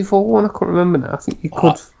C64 one? I can't remember now. I think you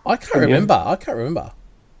could. I can't remember.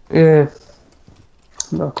 Yeah.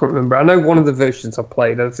 No, I can't remember. I know one of the versions I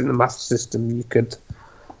played, I think the Master System, you could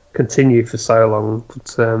continue for so long.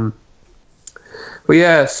 But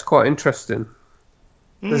yeah, it's quite interesting.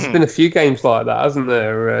 There's been a few games like that, hasn't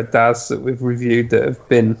there, Daz, that we've reviewed that have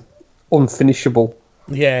been unfinishable.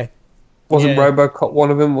 Yeah. Wasn't RoboCop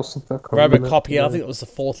one of them or something? RoboCop, I think it was the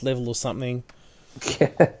 4th level or something.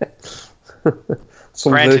 Yeah.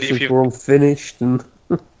 Some versions were unfinished and...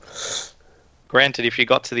 Granted, if you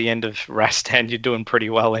got to the end of Rastan, you're doing pretty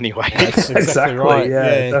well anyway. That's exactly right.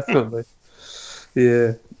 Yeah, definitely.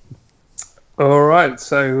 Yeah. All right.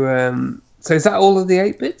 So is that all of the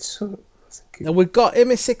 8-bits? Now we've got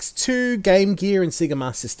MSX2, Game Gear, and Sega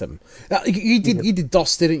Master System. You did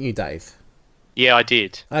DOS, didn't you, Dave? Yeah, I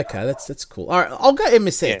did. Okay, that's cool. All right, I'll go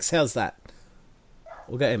MSX. Yeah. How's that?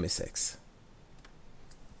 We'll go MSX.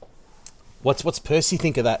 What's Percy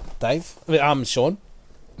think of that, Dave? Sean.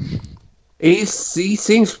 He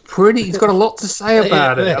seems pretty. He's got a lot to say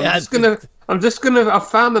about it. I'm just gonna. I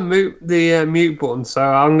found the mute button, so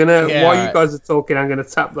I'm gonna. While you guys are talking, I'm gonna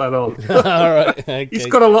tap that on. All right. Okay. He's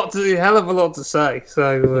got a hell of a lot to say.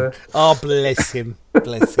 So. Oh, bless him.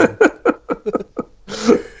 Bless him.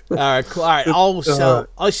 All right. Cool. All right.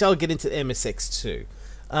 I shall get into MSX2.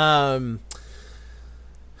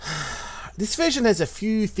 This version has a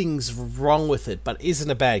few things wrong with it, but isn't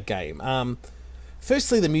a bad game.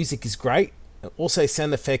 Firstly, the music is great. Also,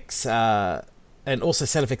 sound effects, at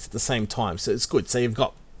the same time, so it's good. So you've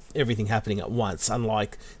got everything happening at once,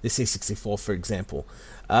 unlike the C64, for example.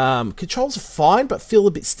 Controls are fine, but feel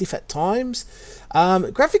a bit stiff at times.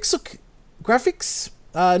 Graphics,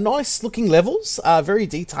 nice looking levels, very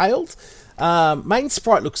detailed. Main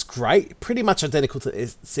sprite looks great, pretty much identical to the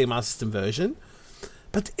Sega Master System version.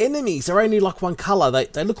 But the enemies are only like one colour.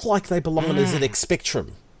 They look like they belong on the ZX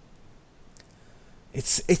Spectrum.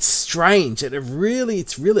 It's strange and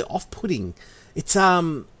it's really off-putting. It's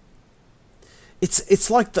like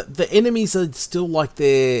the enemies are still like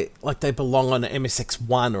they belong on an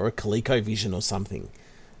MSX1 or a ColecoVision or something.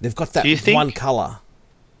 They've got that one colour.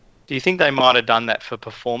 Do you think they might have done that for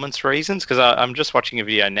performance reasons? Because I'm just watching a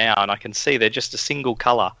video now and I can see they're just a single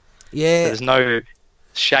colour. Yeah. There's no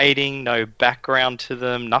shading, no background to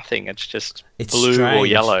them, nothing. It's just blue strange. Or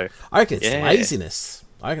yellow. I reckon it's laziness.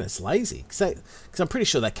 I reckon it's lazy because I'm pretty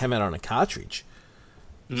sure that came out on a cartridge.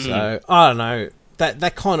 So I don't know.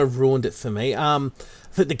 That kind of ruined it for me. I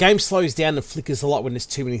think the game slows down and flickers a lot when there's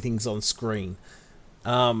too many things on screen.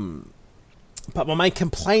 But my main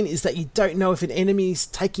complaint is that you don't know if an enemy is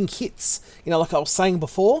taking hits. Like I was saying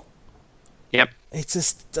before. Yep. It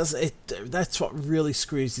just does it. That's what really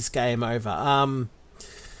screws this game over.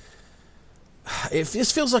 it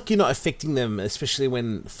just feels like you're not affecting them, especially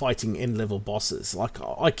when fighting end-level bosses. Like,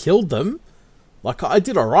 I killed them. Like, I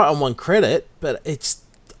did alright on one credit, but I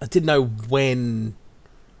didn't know when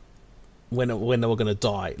they were going to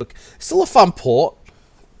die. Look, still a fun port.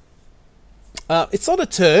 It's not a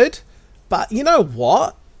turd, but you know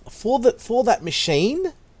what? For that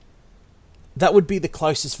machine, that would be the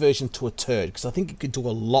closest version to a turd, because I think it could do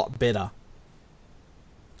a lot better.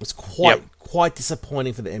 It's quite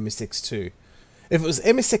disappointing for the MSX2. If it was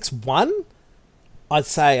MSX1, I'd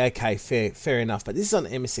say, okay, fair enough. But this is on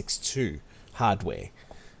MSX2 hardware,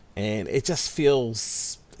 and it just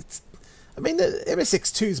feels... the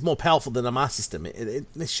MSX2 is more powerful than the Master System. It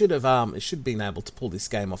should have been able to pull this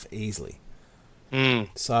game off easily.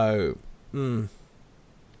 So, yeah,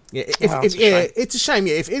 it's a shame.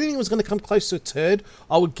 Yeah, if anything was going to come close to a turd,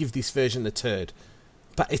 I would give this version a turd.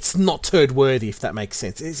 But it's not turd worthy, if that makes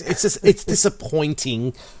sense. It's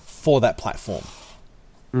disappointing for that platform,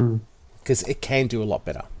 because it can do a lot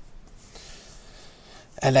better.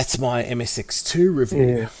 And that's my MSX2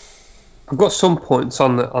 review. Yeah. I've got some points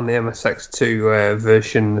on the MSX2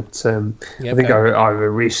 version that I think I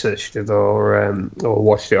either researched it or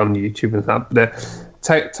watched it on YouTube and that. But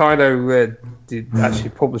Taito did actually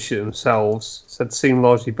publish it themselves. Said seemed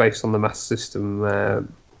largely based on the Master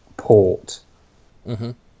System port.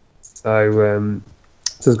 Mm-hmm. So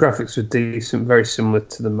the graphics were decent, very similar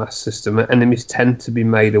to the Master System. Enemies tend to be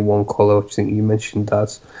made in one colour, which I think you mentioned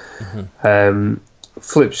as. Mm-hmm.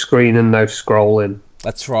 Flip screen and no scrolling.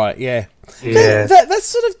 That's right, yeah. Yeah. That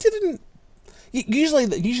sort of didn't... Usually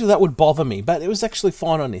that would bother me, but it was actually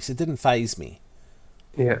fine on this. It didn't faze me.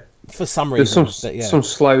 Yeah. For some reason. There's some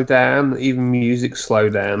slow down, even music slow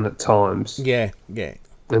down at times. Yeah.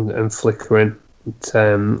 And flickering.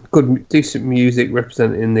 Good, decent music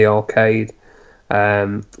represented in the arcade.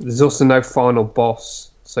 There's also no final boss,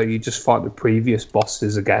 so you just fight the previous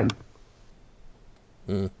bosses again.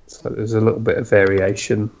 So there's a little bit of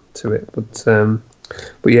variation to it, but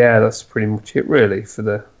yeah, that's pretty much it really for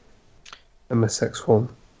the MSX one.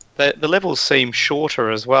 The levels seem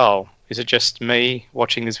shorter as well. Is it just me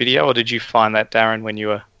watching this video, or did you find that, Darren, when you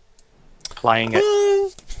were playing it?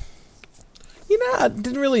 I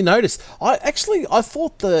didn't really notice. I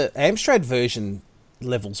thought the Amstrad version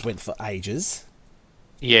levels went for ages.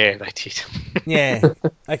 Yeah, they did. Yeah.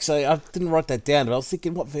 Actually, I didn't write that down, but I was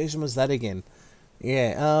thinking, what version was that again?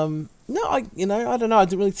 Yeah. No, I don't know. I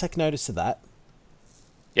didn't really take notice of that.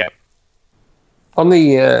 Yeah. On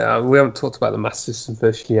the we haven't talked about the Master System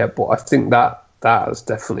version yet, but I think that has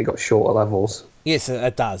definitely got shorter levels. Yes,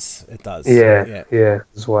 it does. It does. Yeah,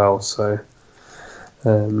 as well. So,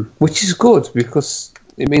 which is good because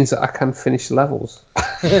it means that I can finish levels.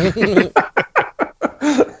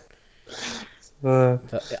 I'd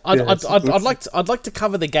like to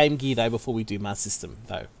cover the Game Gear though before we do Master System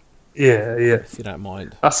though. Yeah. If you don't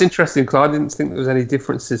mind. That's interesting because I didn't think there was any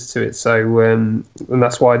differences to it. So, and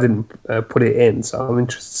that's why I didn't put it in. So I'm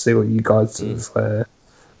interested to see what you guys have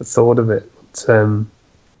thought of it. But,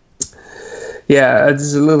 yeah,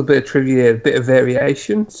 there's a little bit of trivia, a bit of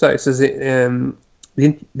variation. So it says the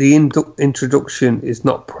introduction is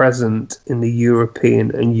not present in the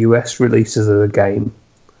European and US releases of the game.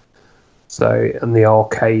 So, and the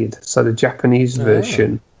arcade. So the Japanese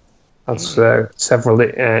version has several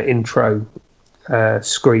intro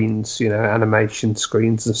screens, animation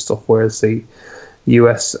screens and stuff, whereas the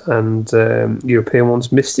US and European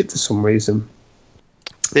ones missed it for some reason.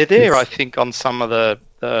 They're there, I think, on some of the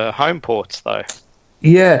home ports, though.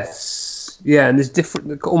 Yes. Yeah, and there's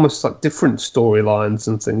almost like different storylines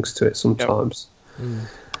and things to it sometimes. Yep.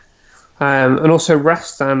 And also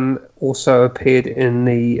Rastan also appeared in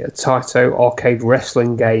the Taito arcade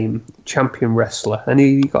wrestling game Champion Wrestler. Any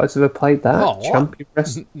of you guys ever played that? Oh, Champion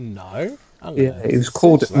Wrestler? No. Yeah, it was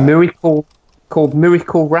called Miracle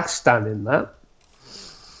Rastan in that.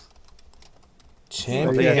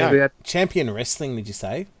 Champion Wrestling, did you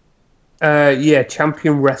say? Yeah,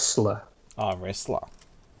 Champion Wrestler. Oh, Wrestler.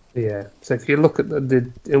 Yeah. So if you look at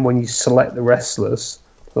when you select the wrestlers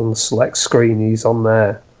on the select screen, he's on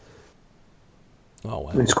there. Oh, wow.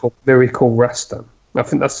 And it's called Miracle Rastan. I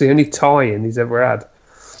think that's the only tie-in he's ever had.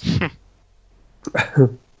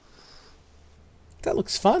 That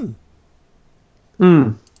looks fun.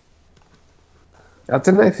 I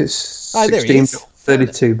don't know if it's 16-bit or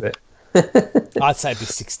 32-bit. I'd say it'd be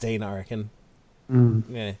 16, I reckon.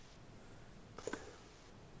 Yeah.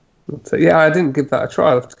 So, yeah, I didn't give that a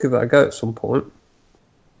try. I'll have to give that a go at some point.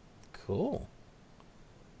 Cool.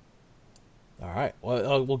 All right.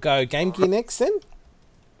 Well, we'll go Game Gear next then.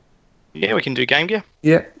 Yeah, we can do Game Gear.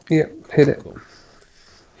 Yeah, hit it. Cool.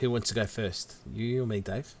 Who wants to go first? You or me,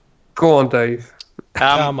 Dave? Go on, Dave.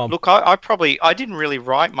 Come on. Look, I didn't really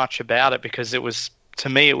write much about it because to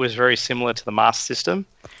me it was very similar to the Master System.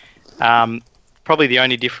 Probably the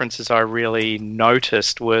only differences I really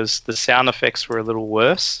noticed was the sound effects were a little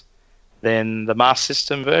worse than the Master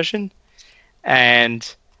System version,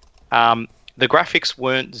 and the graphics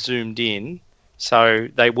weren't zoomed in, so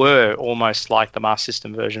they were almost like the Master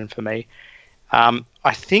System version for me.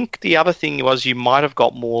 I think the other thing was you might have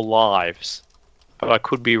got more lives, but I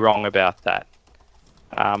could be wrong about that.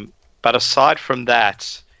 But aside from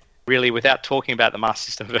that, really, without talking about the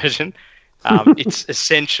Master System version, it's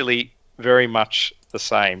essentially very much the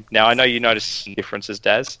same. Now, I know you noticed some differences,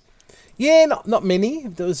 Daz. Yeah, not many.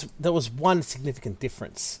 There was one significant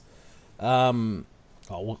difference.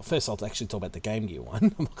 Well, first I'll actually talk about the Game Gear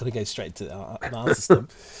one. I'm not going to go straight to the Master System.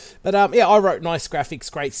 But yeah, I wrote nice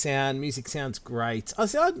graphics, great sound, music sounds great. I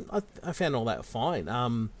found all that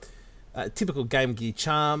fine. Typical Game Gear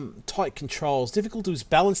charm, tight controls, difficulty was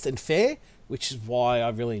balanced and fair, which is why I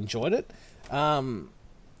really enjoyed it.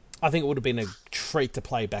 I think it would have been a treat to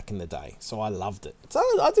play back in the day, so I loved it. So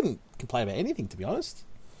I didn't complain about anything, to be honest,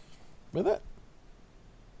 with it.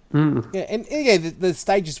 Yeah, and yeah, the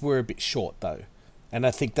stages were a bit short though, and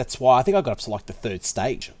I think that's why I got up to like the third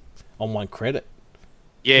stage on one credit.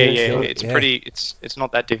 Yeah, it's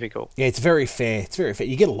not that difficult. Yeah, it's very fair. It's very fair.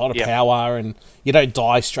 You get a lot of power, and you don't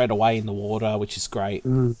die straight away in the water, which is great.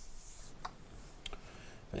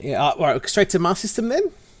 Yeah, right, straight to Master System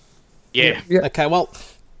then. Yeah. Okay, well,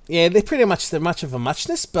 yeah, they're pretty much much of a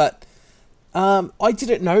muchness, but I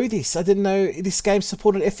didn't know this. I didn't know this game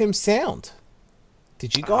supported FM sound.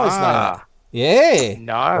 Did you guys know that? Yeah.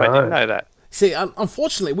 No, I didn't know that. See,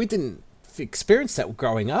 unfortunately, we didn't experience that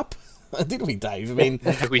growing up. Didn't we, Dave? I mean,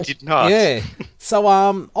 we did not. Yeah. So,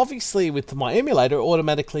 obviously, with my emulator, it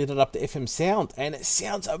automatically lit up to FM sound, and it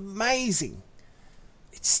sounds amazing.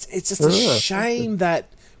 It's just a shame that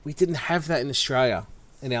we didn't have that in Australia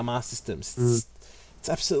in our Master Systems. It's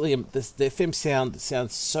absolutely the FM sound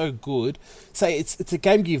sounds so good. Say it's a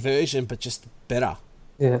Game Gear version, but just better.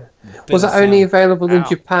 Yeah. Was it only available in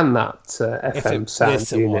Japan, that FM sound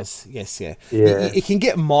yes, unit? It was. Yes, yeah. You can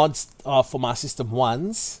get mods for Master System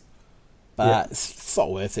 1s, but it's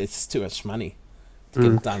not worth it. It's too much money to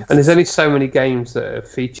get it done. And there's only so many games that have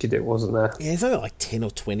featured it, wasn't there? Yeah, there's only like 10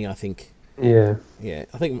 or 20, I think. Yeah. Yeah,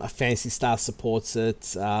 I think Fantasy Star supports it.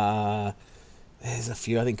 There's a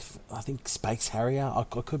few. I think Space Harrier. I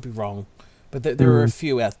could be wrong, but there are a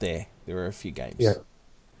few out there. There are a few games. Yeah.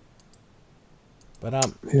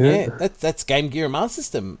 But that's Game Gear and Master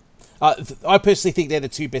System. I personally think they're the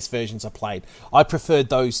two best versions I played. I preferred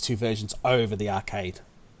those two versions over the arcade.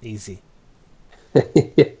 Easy.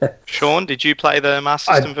 Sean, did you play the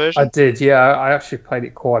Master System version? I did, yeah. I actually played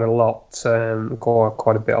it quite a lot,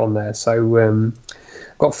 quite a bit on there. So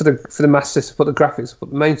got for the Master System, but the graphics,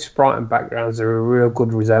 but the main sprite and backgrounds are a real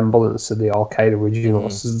good resemblance to the arcade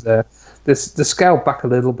originals. The scaled back a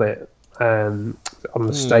little bit on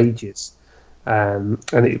the stages, and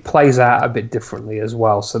it plays out a bit differently as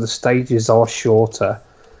well. So the stages are shorter.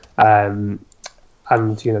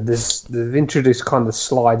 And they've introduced kind of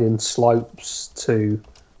sliding slopes to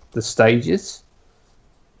the stages,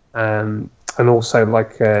 and also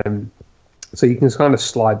so you can kind of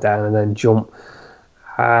slide down and then jump.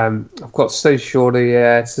 I've got stage shorter.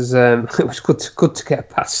 Yeah, it says it was good to get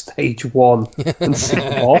past stage 1 and see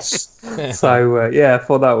the boss. So I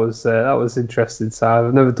thought that was interesting. So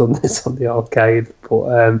I've never done this on the arcade,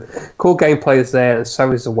 but cool gameplay is there, and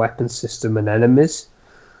so is the weapon system and enemies.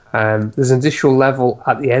 There's an additional level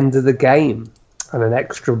at the end of the game and an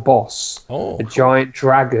extra boss, a giant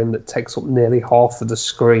dragon that takes up nearly half of the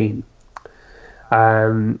screen.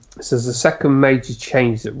 So there's a second major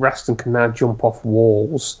change that Raston can now jump off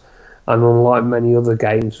walls, and unlike many other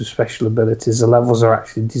games with special abilities, the levels are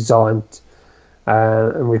actually designed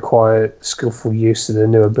and require skillful use of the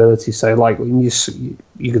new ability. So like when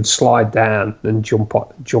you can slide down and jump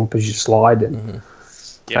as you're sliding.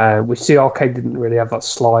 Which the arcade didn't really have that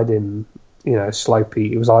sliding,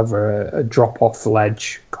 slopey. It was either a drop-off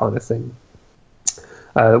ledge kind of thing.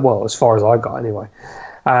 Well, as far as I got anyway.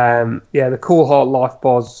 The Cool Heart life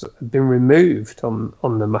bars have been removed on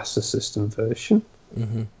the Master System version.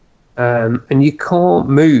 And you can't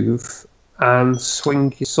move and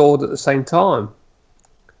swing your sword at the same time.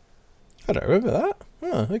 I don't remember that.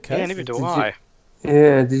 Oh, okay. Yeah, neither do I.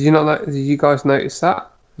 Did you guys notice that?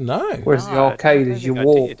 No. Whereas the arcade, as you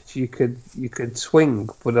walked, you could swing,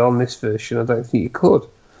 but on this version, I don't think you could.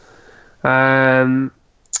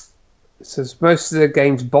 It says most of the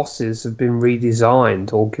game's bosses have been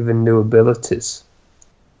redesigned or given new abilities.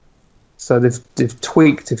 So they've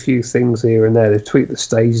tweaked a few things here and there. They've tweaked the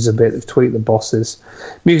stages a bit. They've tweaked the bosses.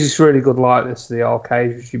 Music's really good likeness to the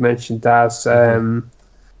arcade, which you mentioned, Daz. And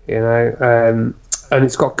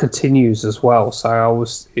it's got continues as well. So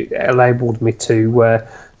it enabled me to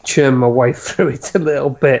churn my way through it a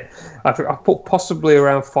little bit. I put possibly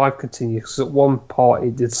around 5 continues. Because at one part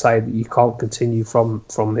it did say that you can't continue from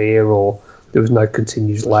here, or there was no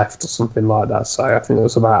continues left, or something like that. So I think it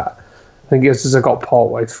was about. I think it was as I got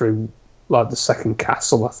part way through, like the second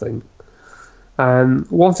castle, I think.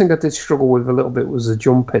 One thing I did struggle with a little bit was the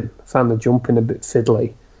jumping. I found the jumping a bit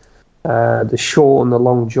fiddly. The short and the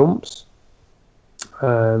long jumps.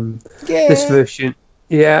 This version,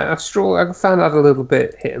 I struggled. I found that a little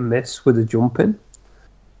bit hit and miss with the jumping.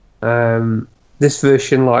 This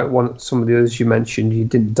version, like some of the others you mentioned, you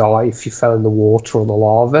didn't die if you fell in the water or the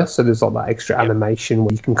lava. So there's like that extra animation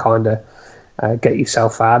where you can kind of get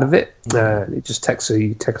yourself out of it. It just takes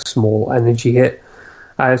a small energy hit.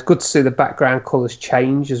 It's good to see the background colours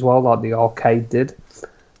change as well, like the arcade did.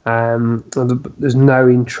 There's no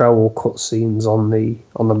intro or cutscenes on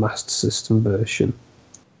the Master System version.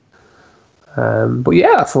 But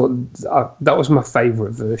yeah, I thought that was my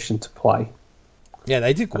favourite version to play. Yeah,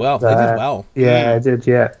 they did well. They did well. Yeah, I did.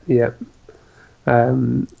 Yeah.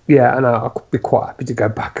 And I could be quite happy to go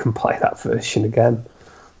back and play that version again.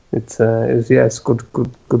 It's a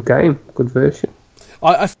good game, good version.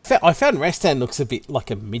 I found Restan looks a bit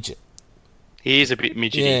like a midget. He is a bit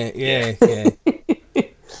midgety. Yeah.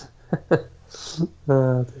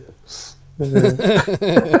 Oh,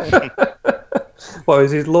 dear. Well,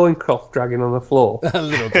 is his loincloth dragging on the floor? A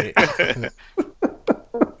little bit.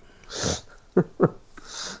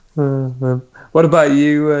 What about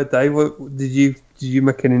you, Dave? Did you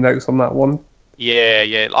make any notes on that one?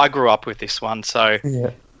 Yeah. I grew up with this one, so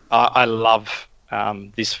I love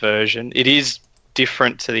this version. It is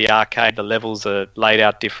different to the arcade. The levels are laid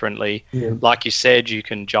out differently. Yeah. Like you said, you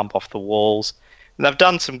can jump off the walls. And they've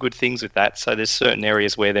done some good things with that. So there's certain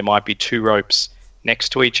areas where there might be 2 ropes next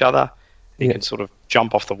to each other. You can sort of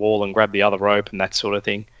jump off the wall and grab the other rope and that sort of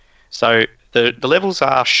thing. So the levels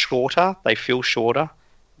are shorter. They feel shorter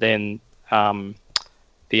than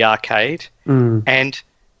the arcade. And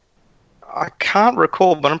I can't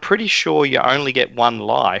recall, but I'm pretty sure you only get 1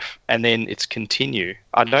 life and then it's continue.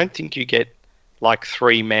 I don't think you get like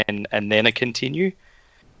 3 men and then a continue.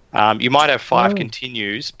 You might have 5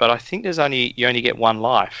 continues, but I think you only get 1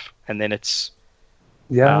 life and then it's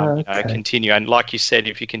continue. And like you said,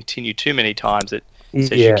 if you continue too many times, it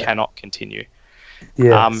says you cannot continue.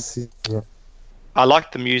 I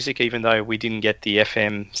like the music, even though we didn't get the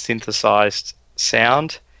FM synthesized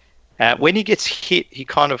sound. When he gets hit, he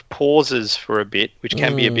kind of pauses for a bit, which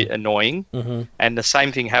can be a bit annoying. Mm-hmm. And the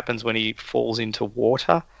same thing happens when he falls into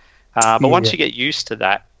water. But once you get used to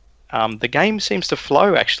that, the game seems to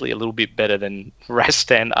flow actually a little bit better than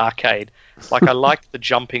Rastan Arcade. Like, I like the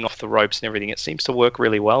jumping off the ropes and everything. It seems to work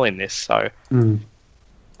really well in this. So,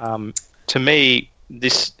 to me,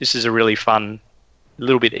 this is a really fun, a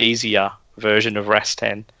little bit easier version of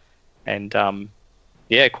Rastan. And,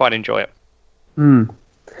 quite enjoy it.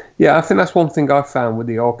 Yeah, I think that's one thing I found with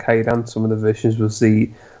the arcade and some of the versions was the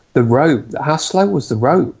rope. How slow was the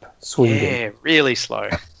rope swinging? Yeah, really slow.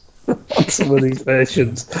 On some of these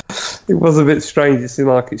versions, it was a bit strange. It seemed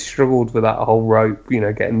like it struggled with that whole rope,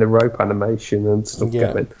 getting the rope animation and stuff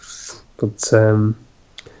going. But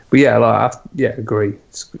yeah, I agree.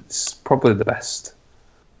 It's probably the best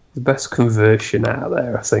conversion out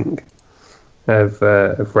there, I think, of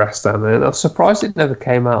Rastan. And I was surprised it never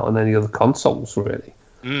came out on any other consoles. Really,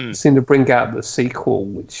 it seemed to bring out the sequel,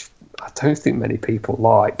 which I don't think many people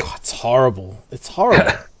like. God, it's horrible. It's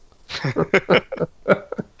horrible.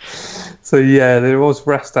 So yeah, there was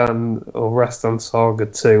Rastan Saga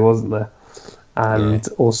 2, wasn't there? And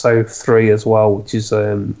also 3 as well, which is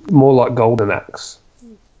more like Golden Axe.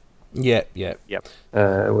 Yep. With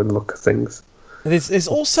the look of things. There's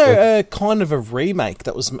also a kind of a remake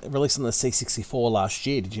that was released on the C64 last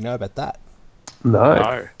year. Did you know about that?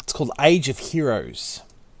 No. It's called Age of Heroes.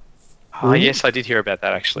 Oh, yes, I did hear about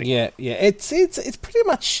that actually. Yeah. It's pretty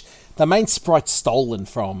much the main sprite stolen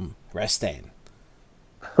from Rastan.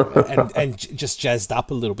 and just jazzed up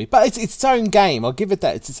a little bit, but it's its own game. I'll give it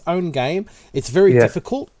that. It's its own game. It's very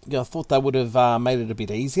difficult. I thought they would have made it a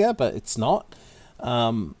bit easier, but it's not.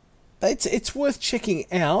 It's worth checking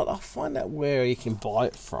out. I'll find out where you can buy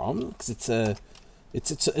it from because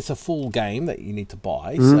it's a full game that you need to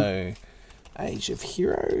buy. So, Age of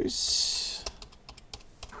Heroes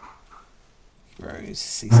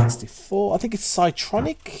C64. I think it's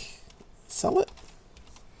Cytronic. Sell it.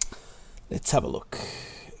 Let's have a look.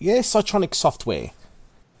 Yeah, Cytronic Software.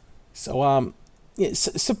 So yeah,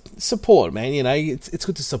 support, man. You know, it's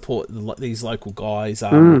good to support these local guys.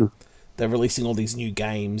 They're releasing all these new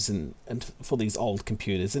games and for these old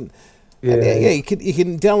computers and yeah, you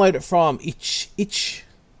can download it from itch.io.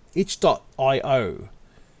 I don't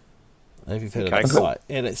know if you've heard of that site,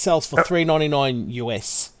 and it sells for $3.99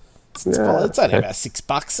 US. It's only about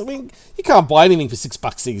 $6. I mean, you can't buy anything for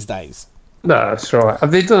 $6 these days. No, that's right.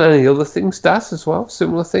 Have they done any other things, Das, as well?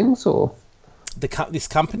 Similar things, or this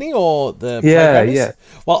company or the programmers? Yeah.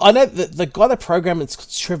 Well, I know that the guy that programmed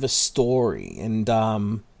it's Trevor Story, and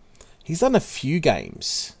he's done a few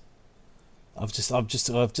games. I've just got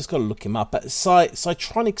to look him up. But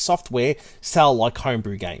Cytronic Software sell like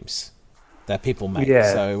homebrew games that people make.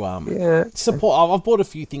 Yeah. So support. I've bought a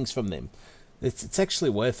few things from them. It's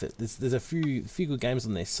actually worth it. There's a few good games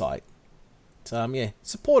on their site. So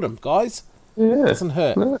support them, guys. Yeah, doesn't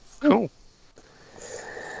hurt. Yeah. Cool.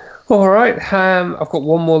 All right, I've got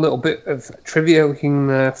one more little bit of trivia we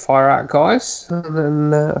can fire out, guys, and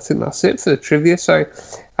then I think that's it for the trivia. So,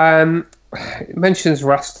 it mentions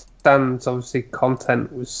Rastan's obviously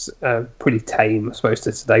content was pretty tame, I suppose,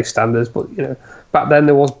 to today's standards, but back then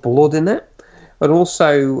there was blood in it, and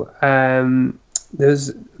also there's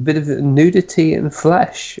a bit of nudity and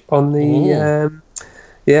flesh on the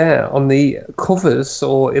on the covers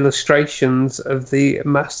or illustrations of the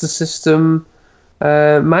Master System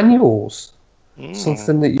manuals.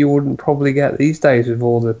 Something that you wouldn't probably get these days with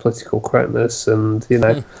all the political correctness and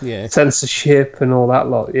censorship and all that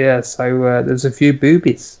lot. Yeah, so there's a few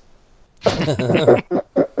boobies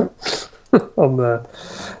on there.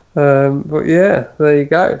 But yeah, there you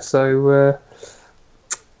go. So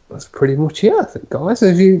that's pretty much it, I think, guys.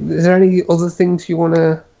 Is there any other things you want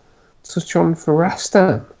to touch on for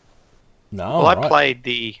Rastan? No. Well, I played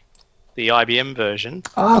the IBM version.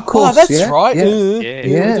 Oh, of course. Oh, that's right.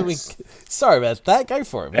 Yeah. Sorry about that. Go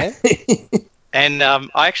for it, man. And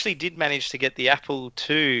I actually did manage to get the Apple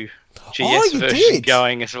II GS version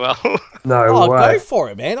going as well. No way. Go for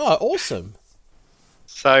it, man. Oh, awesome.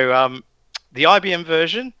 So the IBM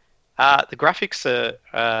version, the graphics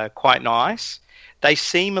are quite nice. They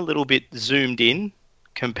seem a little bit zoomed in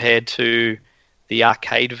compared to the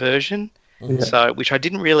arcade version, so which I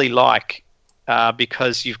didn't really like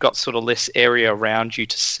because you've got sort of less area around you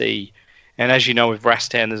to see. And as you know, with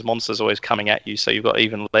Rastan, there's monsters always coming at you, so you've got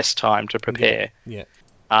even less time to prepare. Yeah.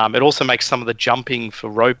 It also makes some of the jumping for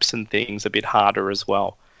ropes and things a bit harder as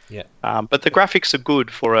well. Yeah. But the graphics are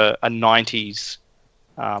good for a 90s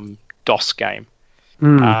DOS game.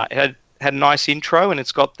 It had a nice intro, and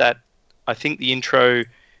it's got that, I think the intro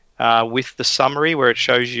with the summary where it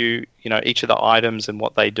shows you, each of the items and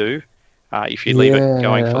what they do if you leave it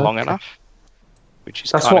going for long enough. Which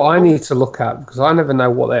is that's what cool. I need to look at because I never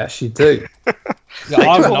know what they actually do. I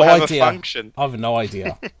have no idea. I have no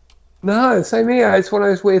idea. No, same here. It's one of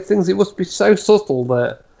those weird things. It must be so subtle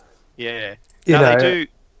that. Yeah. They do.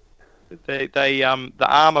 The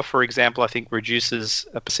armor, for example, I think reduces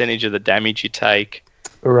a percentage of the damage you take.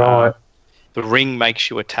 Right. The ring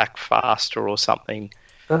makes you attack faster or something.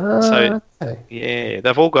 So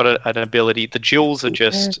they've all got an ability. The jewels are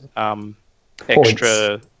just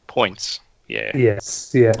extra points. Yeah.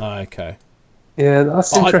 Yes. Yeah. Oh, okay. Yeah,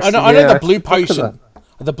 that's interesting. I know the blue potion.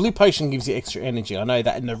 The blue potion gives you extra energy. I know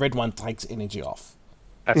that, and the red one takes energy off.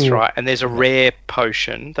 That's right. And there's a rare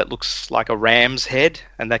potion that looks like a ram's head,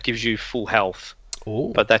 and that gives you full health.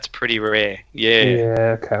 Ooh. But that's pretty rare. Yeah.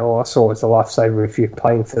 Yeah. Okay. Well, that's always a lifesaver if you're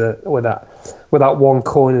playing with that one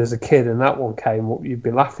coin as a kid, and that one came up, you'd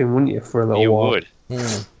be laughing, wouldn't you, for a little while? You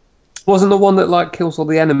would. Wasn't the one that kills all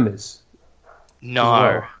the enemies? No.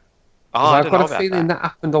 Well? I've got a feeling that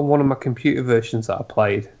happened on one of my computer versions that I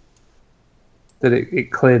played. That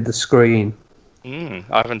it cleared the screen. I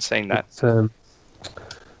haven't seen that. But,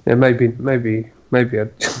 maybe I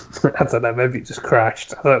don't know. Maybe it just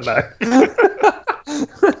crashed. I don't know.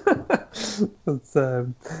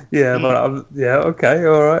 Okay,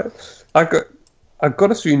 all right. I've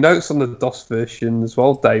got a few notes on the DOS version as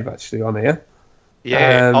well, Dave. Actually, on here.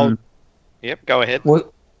 Yeah. Yep. Go ahead.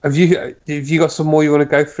 Have you got some more you want to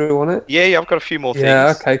go through on it? Yeah, I've got a few more things.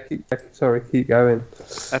 Yeah, okay. Keep going.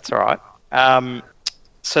 That's all right.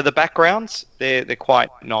 So the backgrounds, they're quite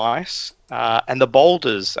nice, and the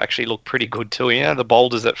boulders actually look pretty good too. The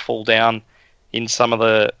boulders that fall down in some of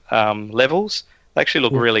the levels, they actually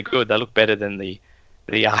look really good. They look better than the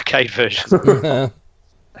arcade version.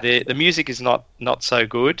 The music is not so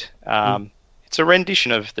good. It's a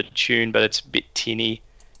rendition of the tune, but it's a bit tinny.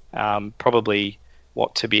 Probably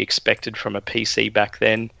what to be expected from a PC back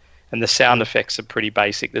then, and the sound effects are pretty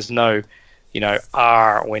basic. There's no,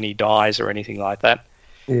 R when he dies or anything like that.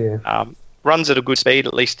 Yeah. runs at a good speed.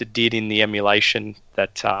 At least it did in the emulation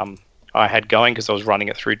that I had going, because I was running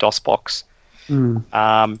it through DOSBox.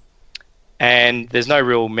 And there's no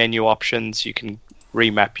real menu options. You can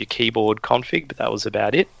remap your keyboard config, but that was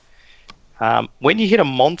about it. When you hit a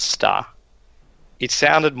monster, it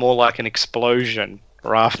sounded more like an explosion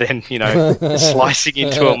rather than, slicing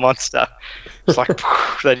into a monster. It's like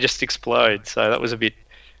they just explode. So that was a bit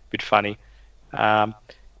funny. I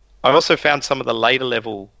also found some of the later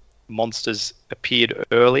level monsters appeared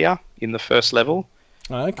earlier in the first level.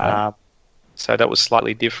 Okay. So that was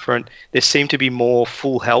slightly different. There seemed to be more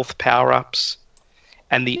full health power-ups.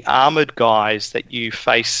 And the armoured guys that you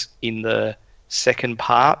face in the second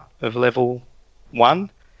part of level 1,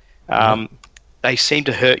 they seem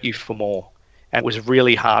to hurt you for more. And it was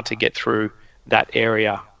really hard to get through that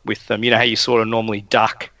area with them. You know how you sort of normally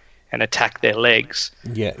duck and attack their legs?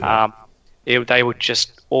 Yeah. They would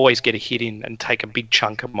just always get a hit in and take a big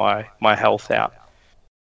chunk of my health out.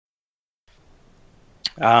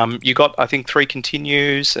 You got, I think, 3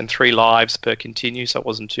 continues and 3 lives per continue, so it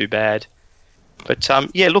wasn't too bad. But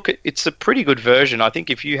yeah, look, it's a pretty good version. I think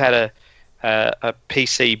if you had a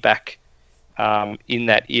PC back in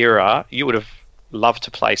that era, you would have loved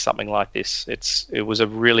to play something like this. It was a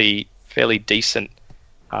really fairly decent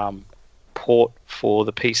port for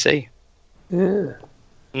the PC. Yeah.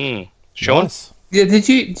 Sean? Nice. Yeah, did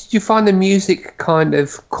you find the music kind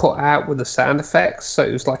of cut out with the sound effects, so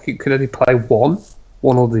it was like you could only play one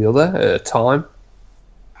or the other at a time?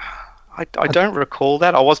 I don't recall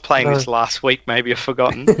that. I was playing this last week. Maybe I've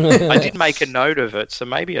forgotten. I did make a note of it, so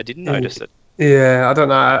maybe I didn't notice it. Yeah, I don't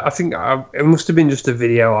know. I think it must have been just a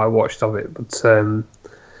video I watched of it, but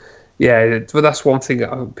yeah, but that's one thing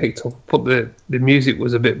that I picked up. But the music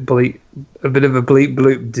was a bit of a bleep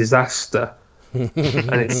bloop disaster, and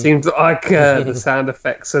it seemed like the sound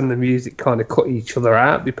effects and the music kind of cut each other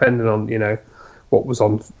out depending on what was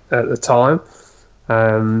on at the time.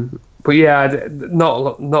 But yeah,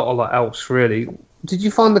 not a lot else really. Did you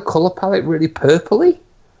find the colour palette really purpley?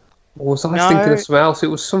 Or was I thinking of something else? It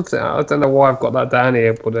was something. I don't know why I've got that down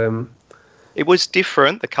here, but it was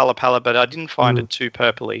different, the colour palette, but I didn't find it too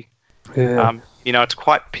purpley. Yeah. It's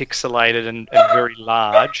quite pixelated and very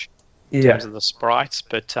large in terms of the sprites,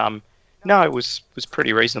 but no, it was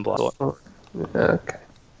pretty reasonable, I thought. Okay.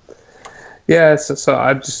 Yeah, so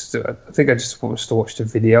I think I just wanted to watch the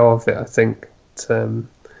video of it. I think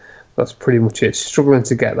that's pretty much it. Struggling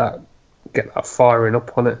to get that firing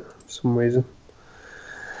up on it for some reason.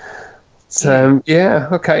 Yeah,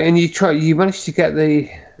 okay. And you managed to get the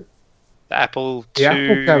Apple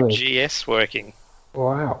II GS working.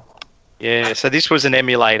 Wow. Yeah, so this was an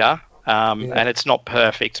emulator, and it's not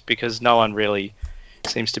perfect because no one really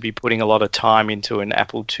seems to be putting a lot of time into an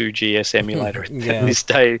Apple II GS emulator at this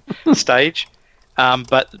stage.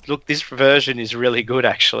 But look, this version is really good,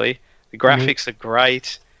 actually. The graphics are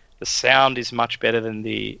great. The sound is much better than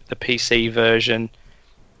the PC version.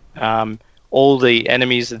 All the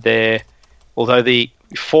enemies are there, although the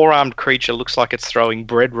 4-armed creature looks like it's throwing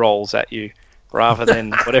bread rolls at you rather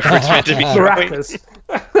than whatever it's meant to be throwing.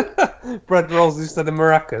 Maracas. Bread rolls instead of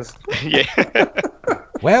maracas. Yeah.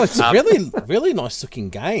 Wow, it's a really, really nice looking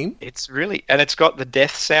game. It's really, and it's got the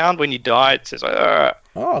death sound when you die. It says, "Argh."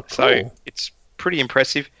 Oh, cool. So it's pretty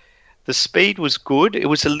impressive. The speed was good. It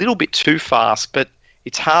was a little bit too fast, but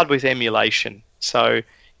it's hard with emulation. So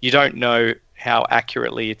you don't know how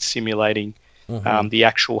accurately it's simulating the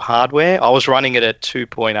actual hardware. I was running it at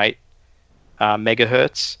 2.8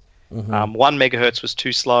 megahertz. 1 megahertz was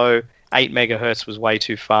too slow. 8 megahertz was way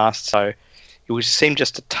too fast. So it seemed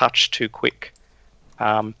just a touch too quick.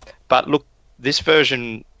 But look, this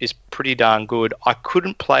version is pretty darn good. I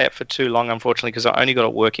couldn't play it for too long, unfortunately, because I only got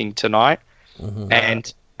it working tonight.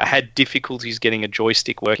 And I had difficulties getting a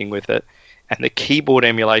joystick working with it. And the keyboard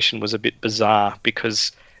emulation was a bit bizarre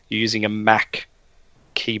because you're using a Mac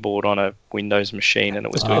keyboard on a Windows machine and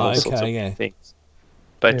it was doing all sorts of things.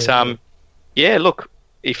 But yeah, look,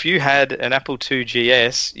 if you had an Apple II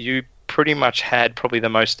GS, you pretty much had probably the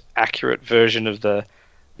most accurate version of the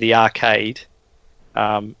arcade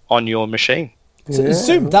on your machine. It's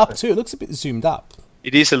zoomed up too. It looks a bit zoomed up.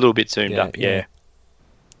 It is a little bit zoomed up, yeah.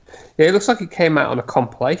 Yeah, it looks like it came out on a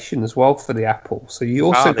compilation as well for the Apple. So you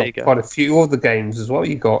also got quite a few other games as well.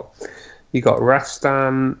 You got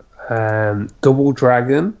Rastan, Double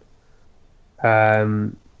Dragon,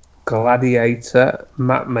 Gladiator,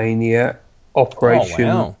 Map Mania,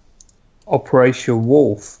 Operation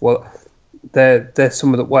Wolf. Well, they're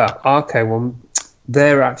some of the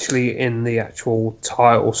they're actually in the actual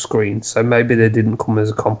title screen. So maybe they didn't come as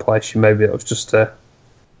a compilation. Maybe it was just I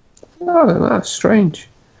don't know. Strange.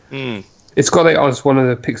 It's got it as one of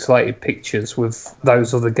the pixelated pictures with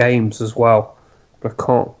those other games as well. But I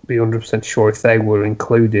can't be 100% sure if they were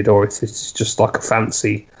included or if it's just like a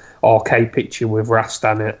fancy arcade picture with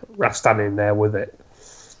Rastan in there with it.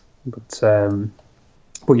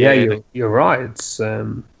 But yeah, you're right. It's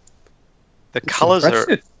the colours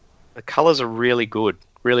are really good,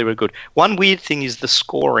 really, really good. One weird thing is the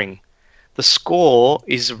scoring. The score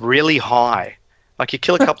is really high. Like you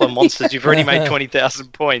kill a couple of monsters, you've already made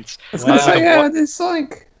 20,000 points. Wow. There's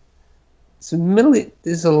like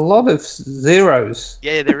there's a lot of zeros.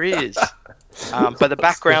 Yeah, there is. But the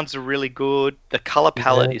backgrounds are really good. The color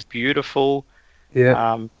palette is beautiful.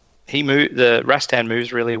 Yeah. The Rastan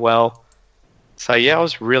moves really well. So yeah, I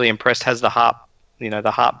was really impressed. Has the heart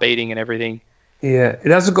beating and everything. Yeah, it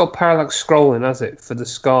hasn't got parallax scrolling, has it, for the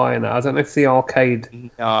sky? And I don't know if the arcade and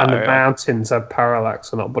the mountains have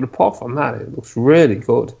parallax or not. But apart from that, it looks really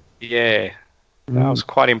good. Yeah, I was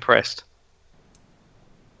quite impressed.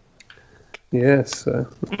 Yes, so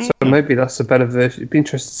maybe that's a better version. It'd be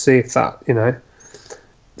interesting to see if that,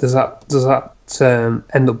 does that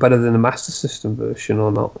end up better than the Master System version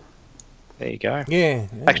or not? There you go. Yeah.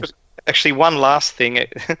 Actually, one last thing.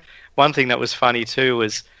 One thing that was funny too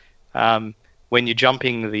was when you're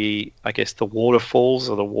jumping the waterfalls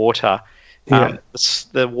or the water.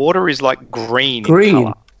 The water is like green in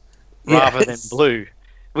colour rather than blue.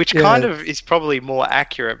 Which kind of is probably more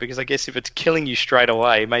accurate because I guess if it's killing you straight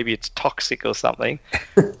away, maybe it's toxic or something.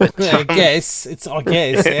 But, I guess,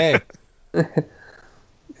 yeah. Yeah,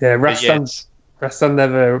 Rastan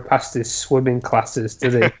never passed his swimming classes,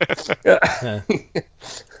 did he?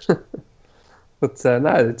 But no,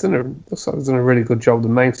 looks like it's done a really good job. The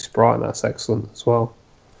main sprite, that's excellent as well.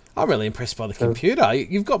 I'm really impressed by the computer.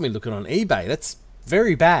 You've got me looking on eBay. That's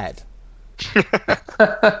very bad.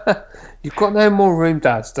 You've got no more room,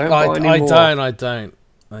 Dad. Don't buy any more. I don't.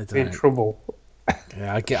 Be in trouble.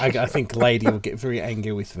 Yeah, I think Lady will get very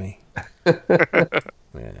angry with me. Yeah.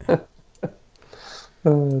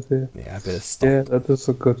 Oh dear. Yeah, I better stop. Yeah, that does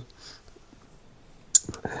look good.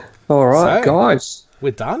 All right, guys. We're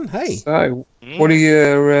done. Hey. So, what are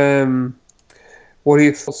your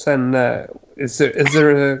thoughts? And is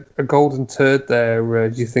there a golden turd there?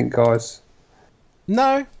 Do you think, guys?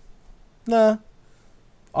 No. Look,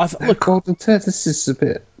 golden turd. This is a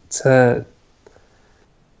bit.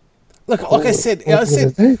 Look, like I said,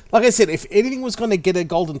 if anything was going to get a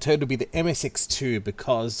golden turd, it would be the MSX2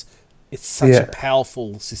 because it's such a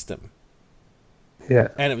powerful system. Yeah,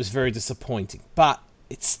 and it was very disappointing, but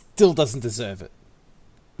it still doesn't deserve it.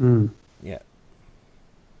 Yeah.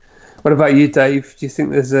 What about you, Dave? Do you think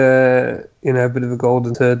there's a bit of a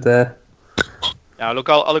golden turd there? No, look,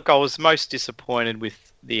 I was most disappointed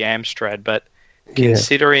with the Amstrad, but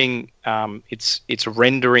considering its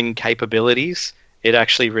rendering capabilities, it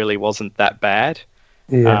actually really wasn't that bad.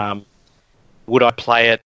 Yeah. Would I play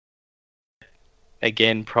it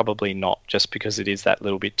again? Probably not, just because it is that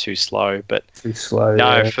little bit too slow. But too slow.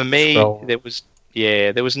 No, for me, there was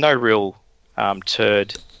no real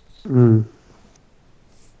turd.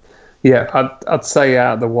 Yeah, I'd say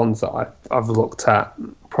out of the ones that I've looked at,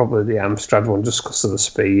 probably the Amstrad one, just because of the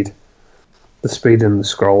speed and the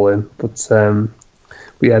scrolling. But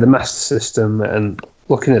yeah, the Master System and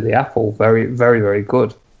looking at the Apple, very, very, very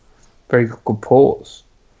good, very good ports.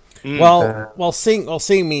 Well,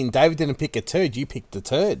 seeing me and David didn't pick a turd, you picked the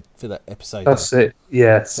turd for that episode. That's it.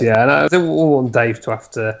 Yes, yeah, and I didn't want Dave to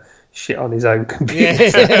have to shit on his own computer.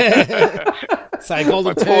 Yeah. Say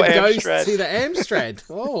golden turd goes to the Amstrad.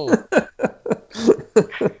 Oh.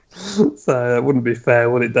 So that wouldn't be fair,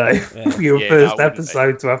 would it, Dave? Yeah. For your first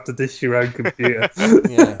episode to have to dish your own computer.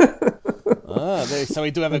 Yeah. So we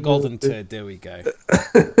do have a golden turd. There we go.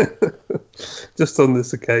 Just on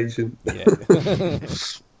this occasion. Yeah.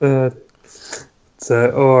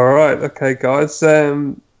 So, all right. Okay, guys.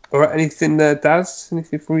 All right, anything there, Daz?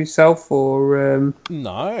 Anything from yourself? Or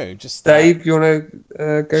no, just... Dave, you want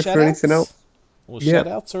to go for anything else? Or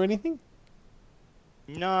shout-outs or anything?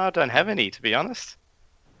 No, I don't have any, to be honest.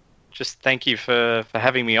 Just thank you for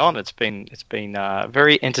having me on. It's been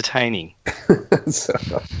very entertaining.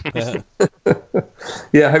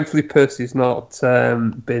 Yeah, hopefully Percy's not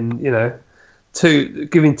been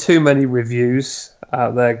giving too many reviews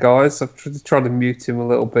out there, guys. I've tried to mute him a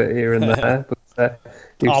little bit here and there, but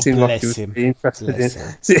he seemed like he was really interested in.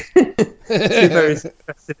 Very interested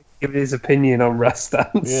in giving his opinion on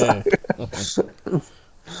Rastan. Yeah.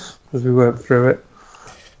 As we went through it.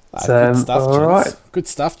 Good stuff, all right. Good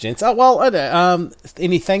stuff, gents. Oh, well, I don't,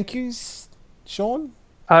 any thank yous, Sean?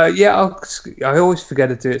 Yeah, I always forget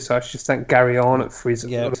to do it, so I should thank Gary Arnott for his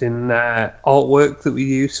artwork that we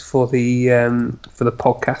use for the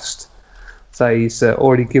podcast. So he's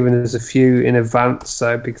already given us a few in advance.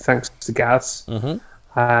 So big thanks to Gaz. And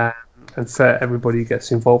for everybody who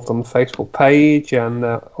gets involved on the Facebook page, and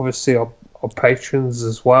obviously our patrons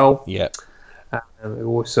as well. Yep. And we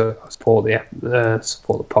also support the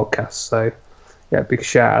podcast. So yeah, big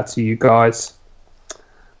shout out to you guys.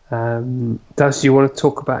 Daz, do you want to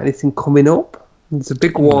talk about anything coming up? There's a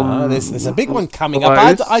big one. No, there's a big one coming up.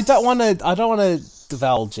 I don't want to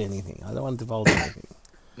divulge anything.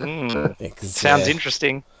 Yeah, Sounds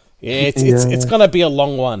interesting. Yeah, it's gonna be a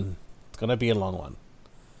long one. It's gonna be a long one.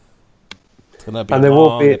 It's gonna be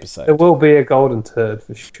there episode. There will be a golden turd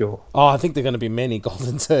for sure. Oh, I think there are going to be many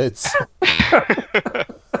golden turds.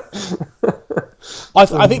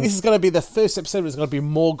 I think this is going to be the first episode where there's going to be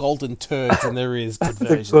more golden turds than there is good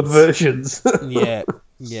versions. Good versions. Yeah.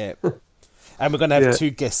 And we're going to have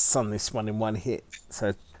two guests on this one in one hit.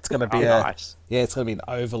 So it's going to be nice. Yeah, it's going to be an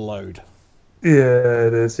overload. Yeah,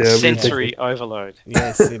 it is. Yeah, sensory overload.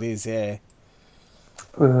 Yes, it is. Yeah.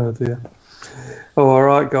 Oh dear. All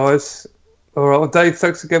right, guys. All right, well, Dave,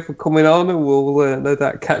 thanks again for coming on, and we'll no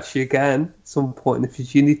doubt catch you again at some point in the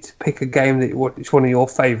future. You need to pick a game it's one of your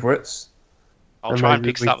favourites. I'll try and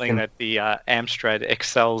pick something that the Amstrad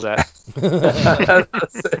excels at. You're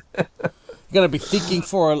going to be thinking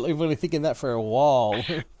that for a while.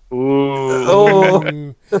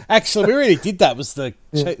 Ooh. Actually, we already did that. It was the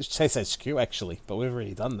Chase HQ, actually, but we've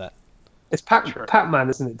already done that. It's Pac-Man,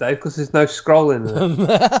 isn't it, Dave? Because there's no scrolling in it.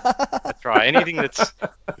 That's right. Anything that's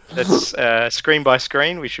screen by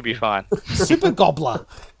screen, we should be fine. Super Gobbler.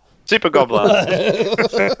 Super Gobbler.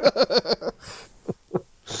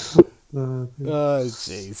 Oh,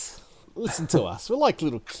 jeez. Listen to us. We're like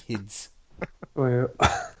little kids. Well,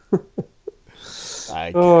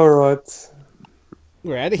 Okay. all right.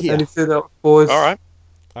 We're out of here. Anything else, boys? All right.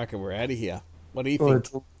 Okay, we're out of here. What do you think?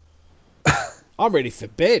 I'm ready for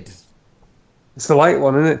bed. It's a late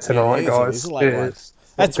one, isn't it, tonight, Yeah, guys? It's a late one.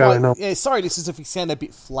 That's why. Yeah, sorry, this is if we sound a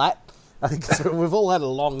bit flat. I think we've all had a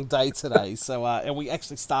long day today, so and we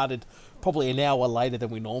actually started probably an hour later than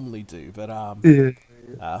we normally do. But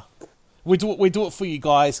we do it for you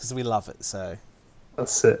guys because we love it. So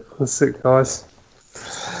that's it, guys.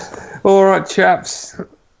 All right, chaps.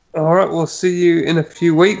 All right, we'll see you in a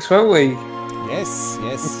few weeks, won't we? Yes.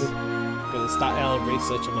 Going to start our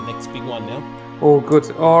research on the next big one now. All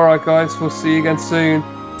good. All right, guys. We'll see you again soon.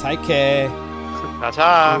 Take care.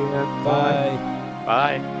 Ta-ta. Bye.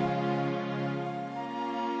 Bye.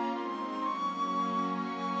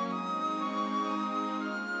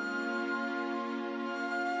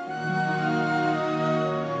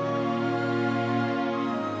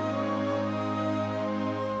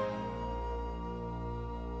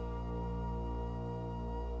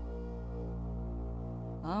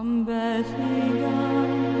 Am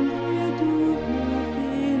betigan credu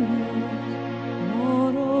finus,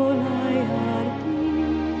 morolai ardi,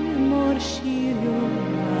 mor shirio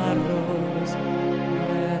arroz,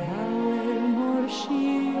 havel mor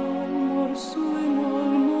shirio, mor sui mor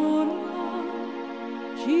mora,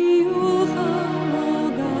 shiucha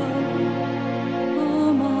mogal,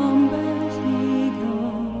 am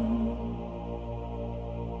betigan.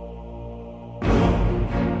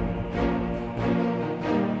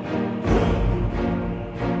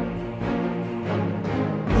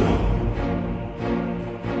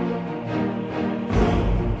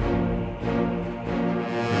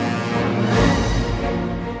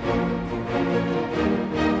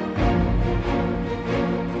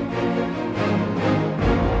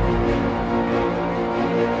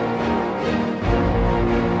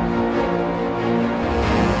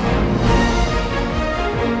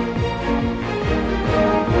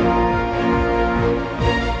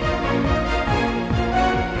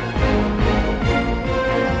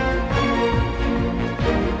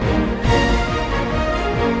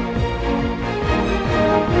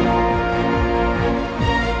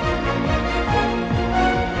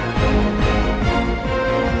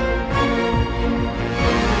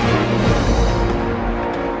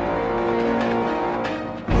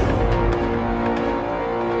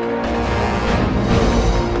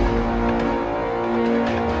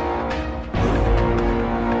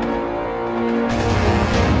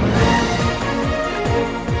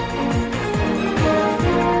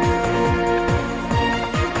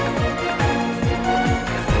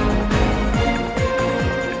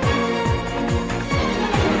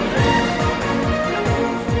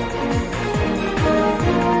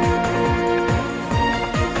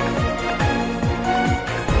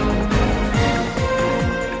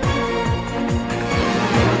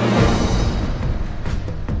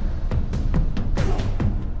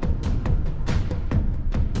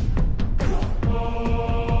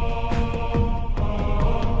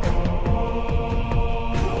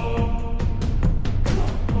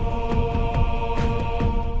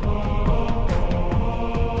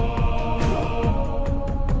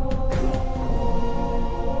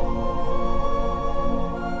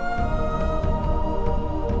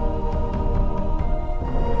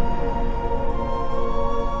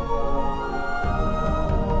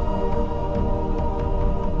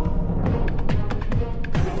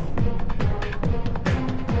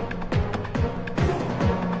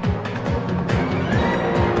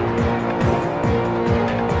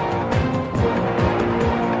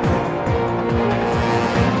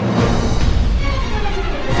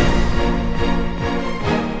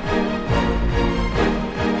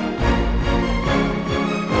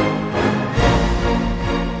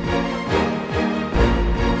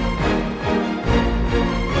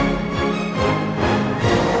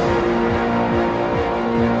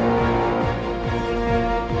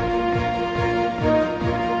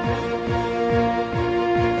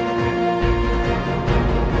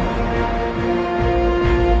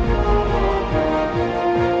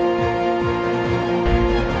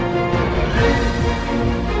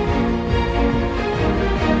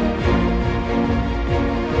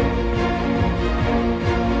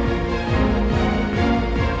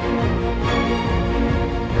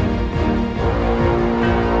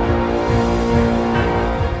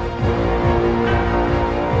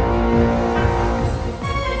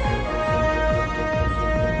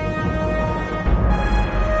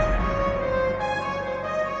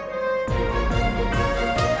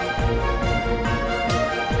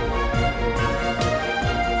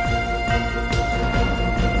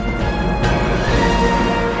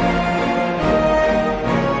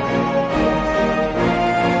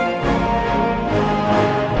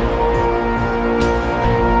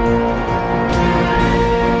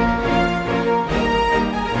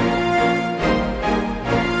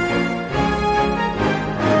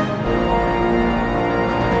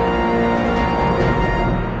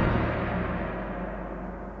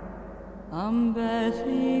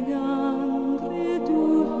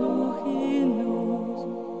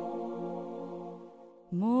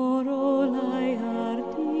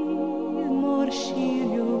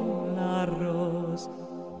 scirio l'arros.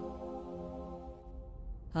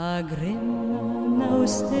 Agrimna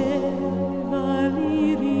nausteva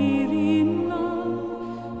liririnna,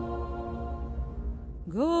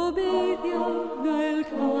 gobedia gael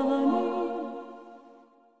cani,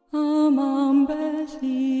 amam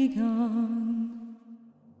besigan.